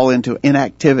members fall into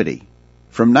inactivity.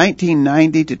 From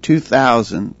 1990 to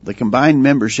 2000, the combined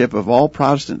membership of all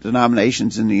Protestant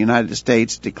denominations in the United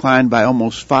States declined by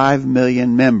almost 5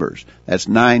 million members. That's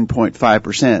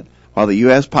 9.5%. While the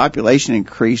U.S. population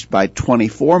increased by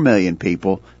 24 million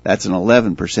people, that's an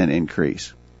 11%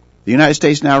 increase. The United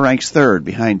States now ranks third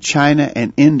behind China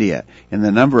and India in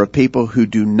the number of people who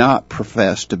do not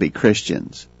profess to be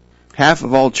Christians. Half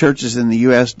of all churches in the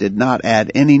U.S. did not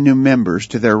add any new members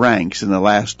to their ranks in the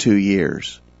last 2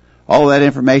 years. All that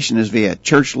information is via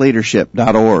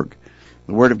churchleadership.org.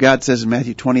 The Word of God says in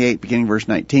Matthew 28, beginning verse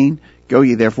 19, "Go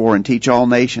ye therefore and teach all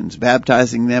nations,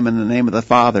 baptizing them in the name of the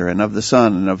Father and of the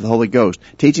Son and of the Holy Ghost,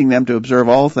 teaching them to observe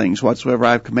all things whatsoever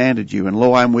I have commanded you, and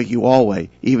lo, I am with you always,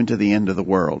 even to the end of the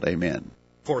world." Amen.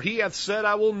 For he hath said,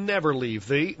 I will never leave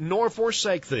thee, nor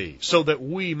forsake thee, so that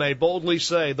we may boldly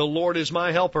say, the Lord is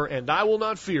my helper, and I will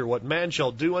not fear what man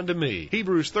shall do unto me.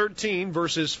 Hebrews 13,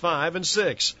 verses 5 and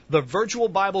 6. The Virtual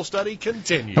Bible Study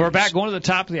continues. And we're back going to the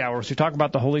top of the hour, so we talk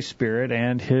about the Holy Spirit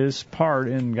and His part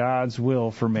in God's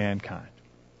will for mankind.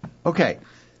 Okay,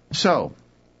 so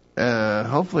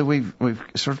hopefully we've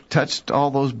sort of touched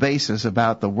all those bases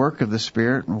about the work of the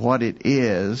Spirit and what it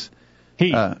is.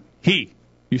 He.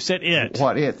 You said it. The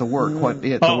work of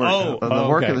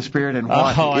the Spirit and what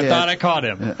I thought I caught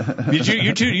him. Did you?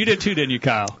 You did too, didn't you,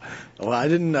 Kyle? Well, I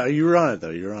didn't know. You were on it, though.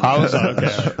 You were on it. I was on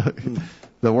it. Okay.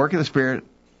 The work of the Spirit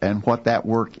and what that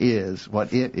work is,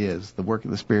 what it is, the work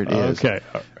of the Spirit is. Okay.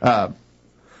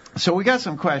 So we got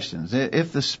some questions.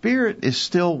 If the Spirit is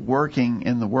still working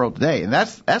in the world today, and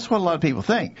that's what a lot of people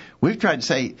think. We've tried to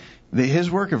say that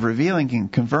His work of revealing and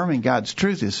confirming God's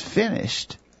truth is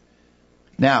finished.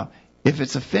 Now, if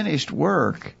it's a finished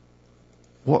work,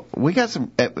 well, we got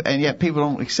some, and yet people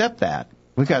don't accept that.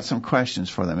 We've got some questions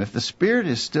for them. If the Spirit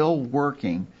is still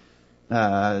working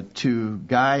to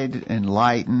guide,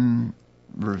 enlighten,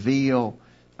 reveal,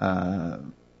 to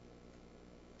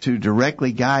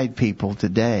directly guide people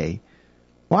today,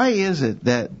 why is it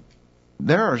that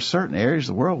there are certain areas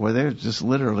of the world where there's just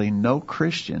literally no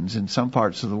Christians in some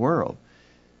parts of the world?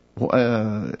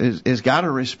 Is God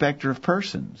a respecter of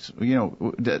persons? You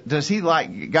know, does He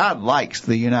like? God likes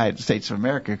the United States of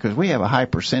America because we have a high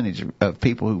percentage of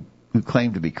people who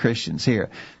claim to be Christians here.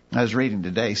 I was reading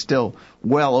today, still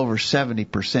well over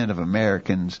 70% of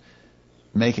Americans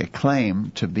make a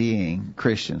claim to being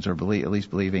Christians or at least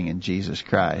believing in Jesus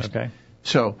Christ. Okay.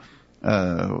 So,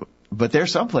 but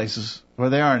there's some places where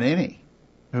there aren't any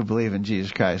who believe in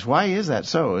Jesus Christ. Why is that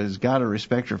so? Is God a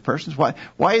respecter of persons?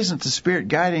 Why isn't the Spirit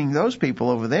guiding those people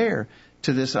over there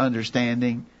to this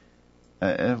understanding?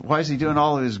 Why is He doing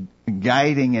all of His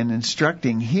guiding and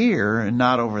instructing here and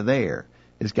not over there?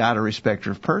 Is God a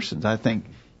respecter of persons? I think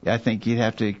you'd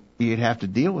have to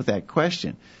deal with that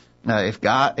question. If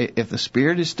the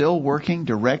Spirit is still working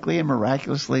directly and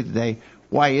miraculously today,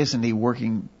 why isn't He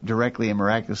working directly and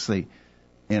miraculously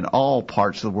in all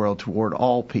parts of the world toward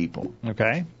all people?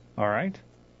 Okay. All right.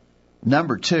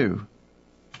 Number 2,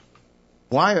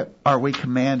 why are we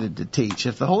commanded to teach?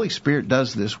 If the Holy Spirit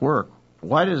does this work,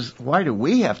 why do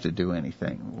we have to do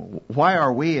anything? Why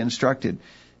are we instructed?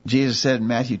 Jesus said in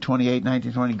Matthew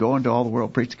 28:19-20, "Go into all the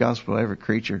world, preach the gospel to every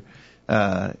creature."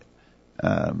 Why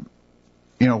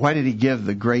did He give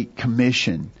the Great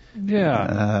Commission?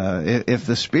 Yeah. If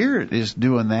the Spirit is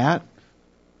doing that,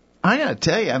 I got to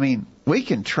tell you, I mean, we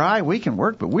can try, we can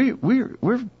work, but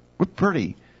we're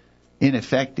pretty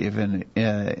ineffective and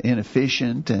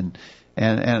inefficient, and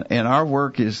our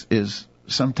work is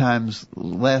sometimes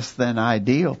less than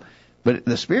ideal. But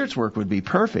the Spirit's work would be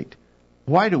perfect.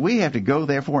 Why do we have to go,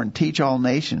 therefore, and teach all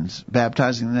nations,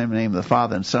 baptizing them in the name of the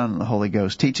Father and Son and the Holy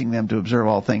Ghost, teaching them to observe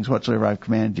all things whatsoever I've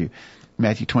commanded you?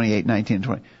 Matthew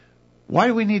 28:19-20. Why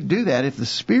do we need to do that if the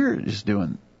Spirit is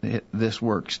doing this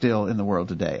work still in the world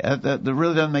today? That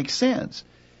really doesn't make sense.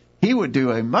 He would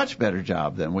do a much better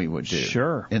job than we would do.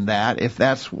 Sure. In that, if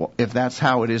that's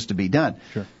how it is to be done.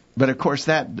 Sure. But of course,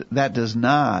 that does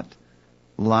not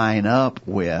line up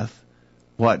with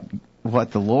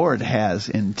what the Lord has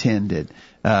intended.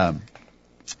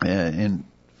 In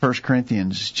 1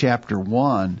 Corinthians chapter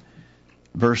 1,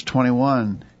 verse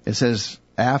 21, it says,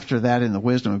 "After that, in the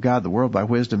wisdom of God, the world by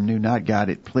wisdom knew not God.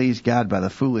 It pleased God by the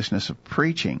foolishness of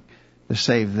preaching to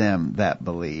save them that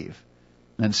believe."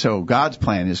 And so God's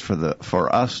plan is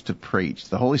for us to preach.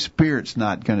 The Holy Spirit's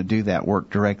not going to do that work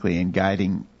directly in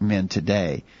guiding men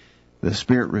today. The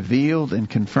Spirit revealed and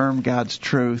confirmed God's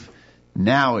truth.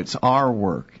 Now it's our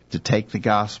work to take the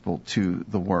gospel to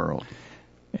the world.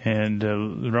 And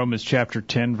Romans chapter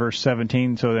 10, verse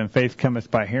 17, "So then faith cometh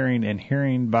by hearing, and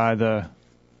hearing by the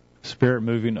Spirit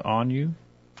moving on you."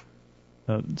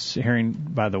 Hearing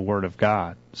by the Word of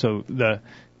God. So the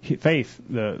faith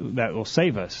that will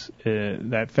save us,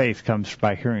 that faith comes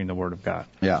by hearing the Word of God.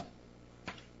 Yeah.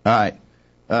 All right.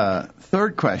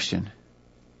 Third question,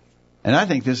 and I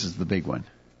think this is the big one.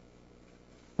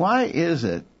 Why is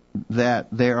it that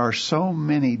there are so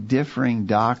many differing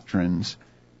doctrines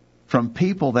from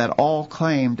people that all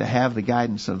claim to have the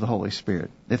guidance of the Holy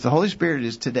Spirit? If the Holy Spirit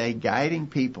is today guiding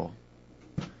people,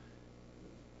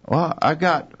 well,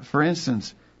 for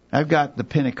instance, I've got the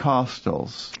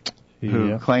Pentecostals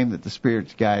who claim that the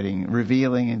Spirit's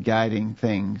revealing and guiding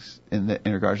things in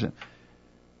regards to.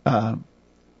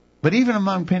 But even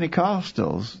among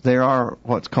Pentecostals, there are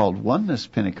what's called oneness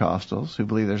Pentecostals who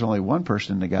believe there's only one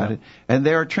person in the Godhead, and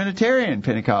there are Trinitarian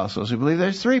Pentecostals who believe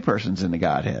there's three persons in the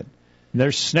Godhead.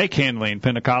 There's snake handling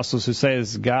Pentecostals who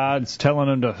says God's telling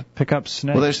them to pick up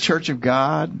snakes. Well, there's Church of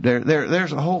God.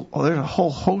 There's a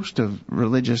whole host of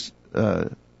religious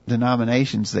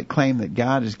denominations that claim that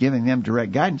God is giving them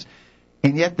direct guidance,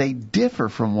 and yet they differ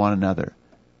from one another.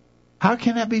 How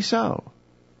can that be so?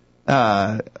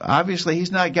 Obviously,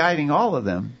 He's not guiding all of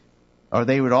them, or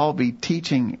they would all be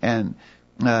teaching and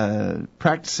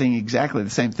practicing exactly the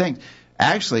same things.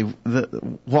 Actually,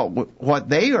 what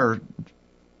they are,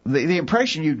 the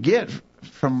impression you'd get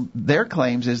from their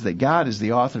claims is that God is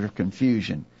the author of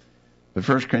confusion. But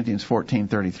 1 Corinthians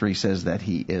 14:33 says that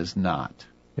He is not.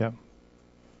 Yep.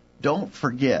 Don't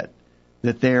forget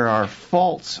that there are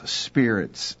false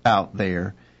spirits out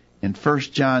there. In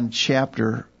 1 John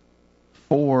chapter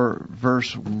 4,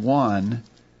 verse 1,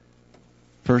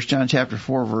 1 John chapter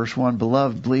 4, verse 1,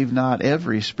 "Beloved, believe not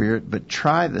every spirit, but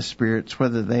try the spirits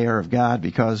whether they are of God,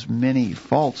 because many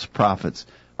false prophets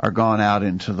are gone out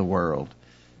into the world."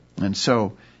 And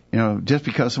so, just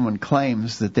because someone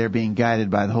claims that they're being guided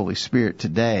by the Holy Spirit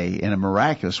today in a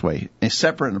miraculous way,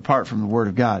 separate and apart from the Word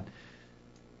of God,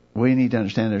 we need to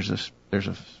understand there's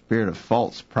a spirit of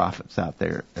false prophets out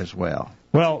there as well.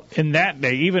 Well, in that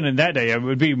day, even in that day, it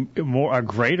would be a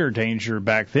greater danger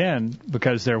back then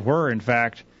because there were, in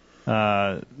fact,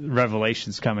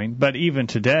 revelations coming. But even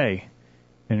today,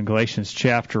 in Galatians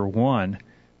chapter 1,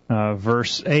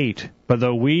 verse 8, but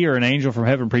though we or an angel from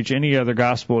heaven preach any other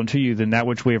gospel unto you than that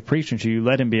which we have preached unto you,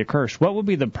 let him be accursed. What would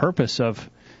be the purpose of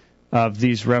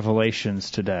these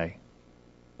revelations today?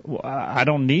 Well, I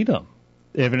don't need them.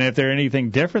 Even if they're anything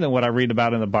different than what I read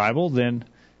about in the Bible, then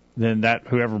that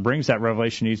whoever brings that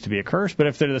revelation needs to be accursed. But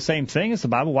if they're the same thing as the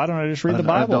Bible, why don't I just read the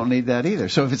Bible? I don't need that either.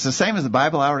 So if it's the same as the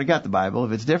Bible, I already got the Bible.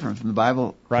 If it's different from the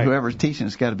Bible, right, whoever's teaching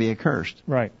it's got to be accursed.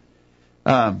 Right.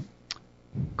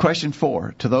 Question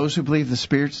 4. To those who believe the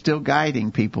Spirit's still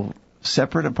guiding people,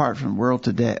 separate apart from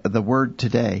the Word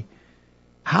today,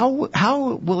 how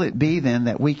will it be then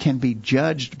that we can be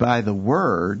judged by the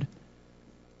Word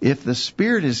if the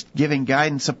Spirit is giving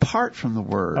guidance apart from the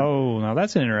Word? Oh, now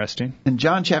that's interesting. In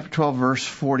John chapter 12, verse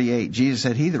 48, Jesus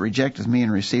said, He that rejecteth me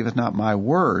and receiveth not my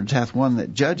words hath one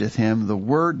that judgeth him. The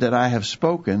word that I have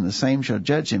spoken, the same shall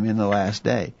judge him in the last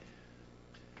day.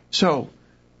 So,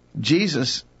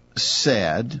 Jesus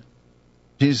said,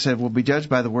 we'll be judged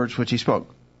by the words which he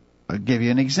spoke. I'll give you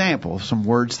an example of some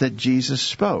words that Jesus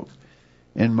spoke.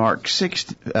 In Mark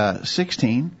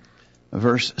 16,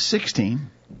 verse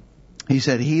 16, he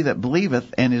said, He that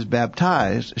believeth and is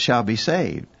baptized shall be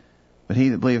saved, but he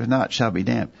that believeth not shall be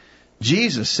damned.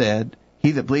 Jesus said,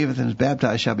 He that believeth and is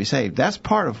baptized shall be saved. That's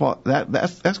part of what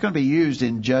that's going to be used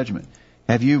in judgment.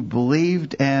 Have you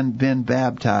believed and been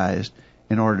baptized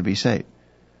in order to be saved?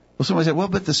 Well, somebody said, well,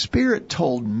 but the Spirit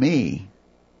told me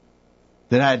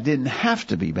that I didn't have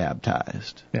to be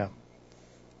baptized. Yeah.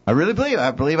 I really believe.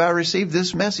 I believe I received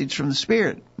this message from the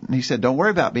Spirit. And he said, don't worry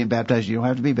about being baptized. You don't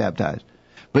have to be baptized.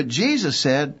 But Jesus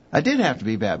said, I did have to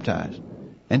be baptized.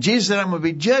 And Jesus said, I'm going to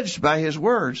be judged by his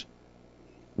words.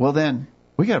 Well, then,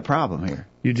 we got a problem here.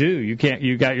 You do.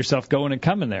 You got yourself going and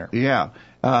coming there. Yeah.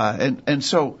 And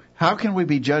so, how can we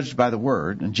be judged by the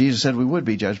Word? And Jesus said we would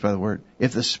be judged by the Word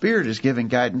if the Spirit is giving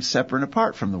guidance separate and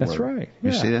apart from the Word. That's right.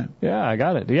 You see that? Yeah, I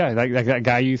got it. Yeah, like that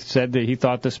guy you said that he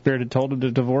thought the Spirit had told him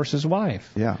to divorce his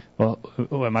wife. Yeah. Well,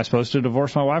 am I supposed to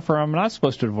divorce my wife or am I not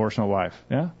supposed to divorce my wife?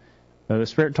 Yeah. The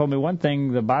Spirit told me one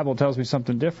thing, the Bible tells me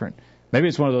something different. Maybe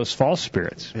it's one of those false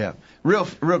spirits. Yeah. Real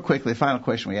quickly, final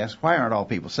question we ask, why aren't all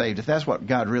people saved? If that's what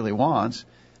God really wants,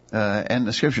 and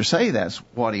the Scriptures say that's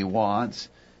what he wants,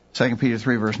 2 Peter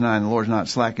 3, verse 9, the Lord is not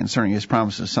slack concerning his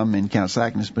promises. Some men count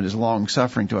slackness, but is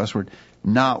long-suffering to usward,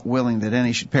 not willing that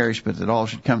any should perish, but that all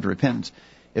should come to repentance.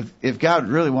 If God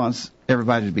really wants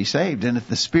everybody to be saved, and if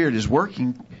the Spirit is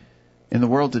working in the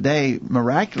world today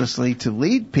miraculously to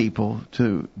lead people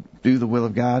to do the will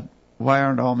of God, why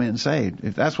aren't all men saved?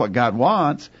 If that's what God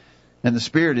wants, and the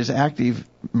Spirit is active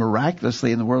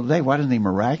miraculously in the world today, why doesn't he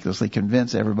miraculously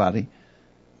convince everybody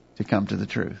to come to the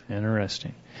truth?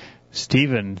 Interesting.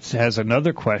 Stephen has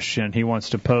another question he wants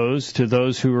to pose to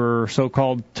those who are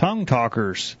so-called tongue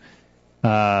talkers. They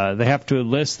have to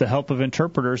enlist the help of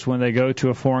interpreters when they go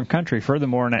to a foreign country.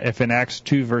 Furthermore, if in Acts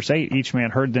 2, verse 8, each man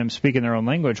heard them speak in their own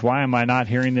language, why am I not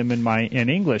hearing them in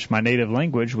English, my native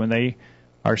language, when they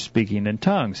are speaking in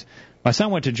tongues? My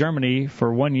son went to Germany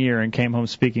for 1 year and came home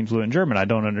speaking fluent German. I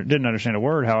didn't understand a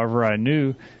word. However, I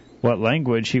knew what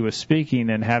language he was speaking,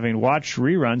 and having watched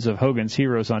reruns of Hogan's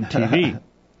Heroes on TV.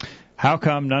 How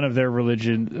come none of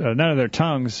their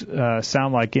tongues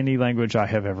sound like any language I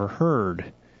have ever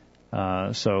heard?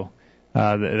 So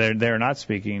they're not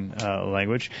speaking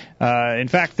language. In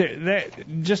fact,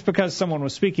 just because someone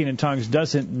was speaking in tongues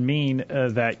doesn't mean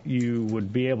that you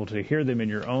would be able to hear them in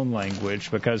your own language,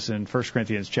 because in 1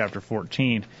 Corinthians chapter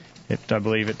 14, I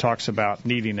believe it talks about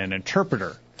needing an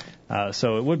interpreter.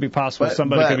 So it would be possible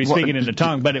somebody could be speaking in a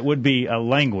tongue, but it would be a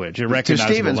language, a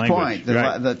recognizable language. To Stephen's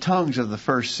point, the tongues of the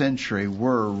first century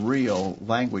were real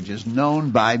languages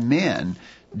known by men,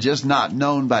 just not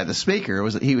known by the speaker.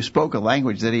 He spoke a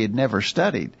language that he had never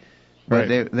studied,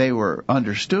 but they were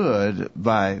understood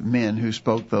by men who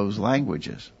spoke those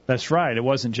languages. That's right. It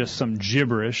wasn't just some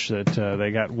gibberish that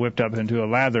they got whipped up into a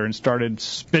lather and started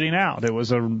spitting out. It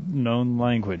was a known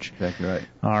language. Exactly right.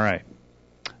 All right.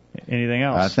 Anything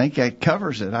else? I think that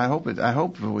covers it. I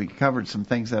hope we covered some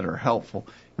things that are helpful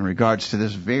in regards to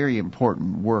this very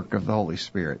important work of the Holy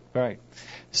Spirit. Right.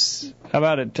 How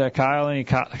about it, Kyle? Any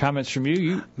comments from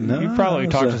you? You probably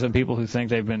talked to some people who think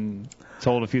they've been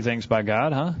told a few things by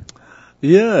God, huh?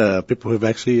 Yeah, people who've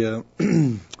actually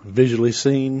visually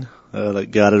seen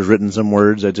that God has written some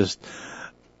words. I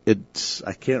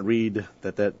can't read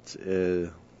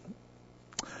that.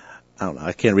 don't know.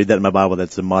 I can't read that in my Bible.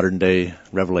 That's a modern day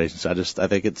revelation. So I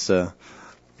think it's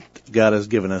God has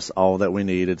given us all that we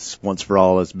need. It's once for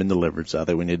all. It's been delivered. So I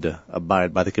think we need to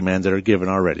abide by the commands that are given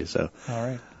already. So. All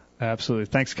right. Absolutely.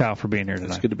 Thanks, Kyle, for being here tonight.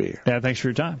 It's good to be here. Yeah, thanks for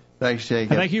your time. Thanks,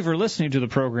 Jacob. And thank you for listening to the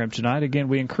program tonight. Again,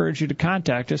 we encourage you to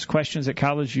contact us,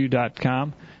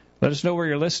 questions@collegeview.com. Let us know where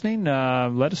you're listening.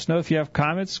 Let us know if you have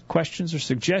comments, questions, or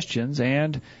suggestions.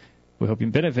 And we hope you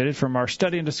benefited from our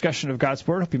study and discussion of God's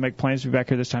Word. Hope you make plans to be back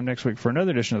here this time next week for another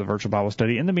edition of the Virtual Bible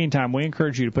Study. In the meantime, we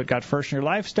encourage you to put God first in your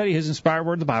life, study His inspired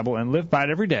Word, the Bible, and live by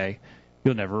it every day.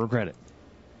 You'll never regret it.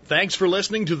 Thanks for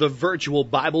listening to the Virtual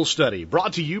Bible Study,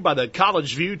 brought to you by the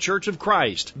College View Church of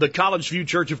Christ. The College View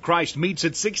Church of Christ meets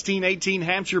at 1618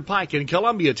 Hampshire Pike in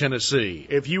Columbia, Tennessee.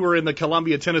 If you are in the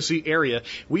Columbia, Tennessee area,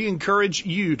 we encourage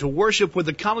you to worship with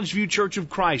the College View Church of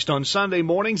Christ on Sunday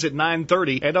mornings at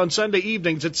 9:30 and on Sunday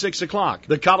evenings at 6 o'clock.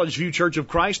 The College View Church of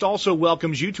Christ also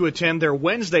welcomes you to attend their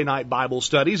Wednesday night Bible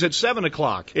studies at 7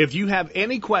 o'clock. If you have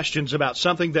any questions about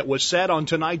something that was said on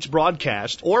tonight's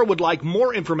broadcast or would like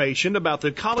more information about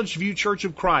the College View Church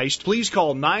of Christ, please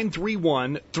call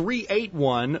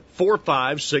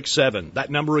 931-381-4567. That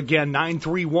number again,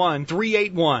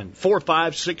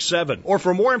 931-381-4567. Or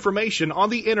for more information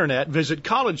on the internet, visit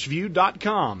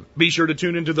collegeview.com. Be sure to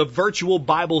tune into the Virtual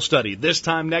Bible Study this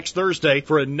time next Thursday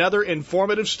for another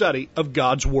informative study of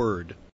God's Word.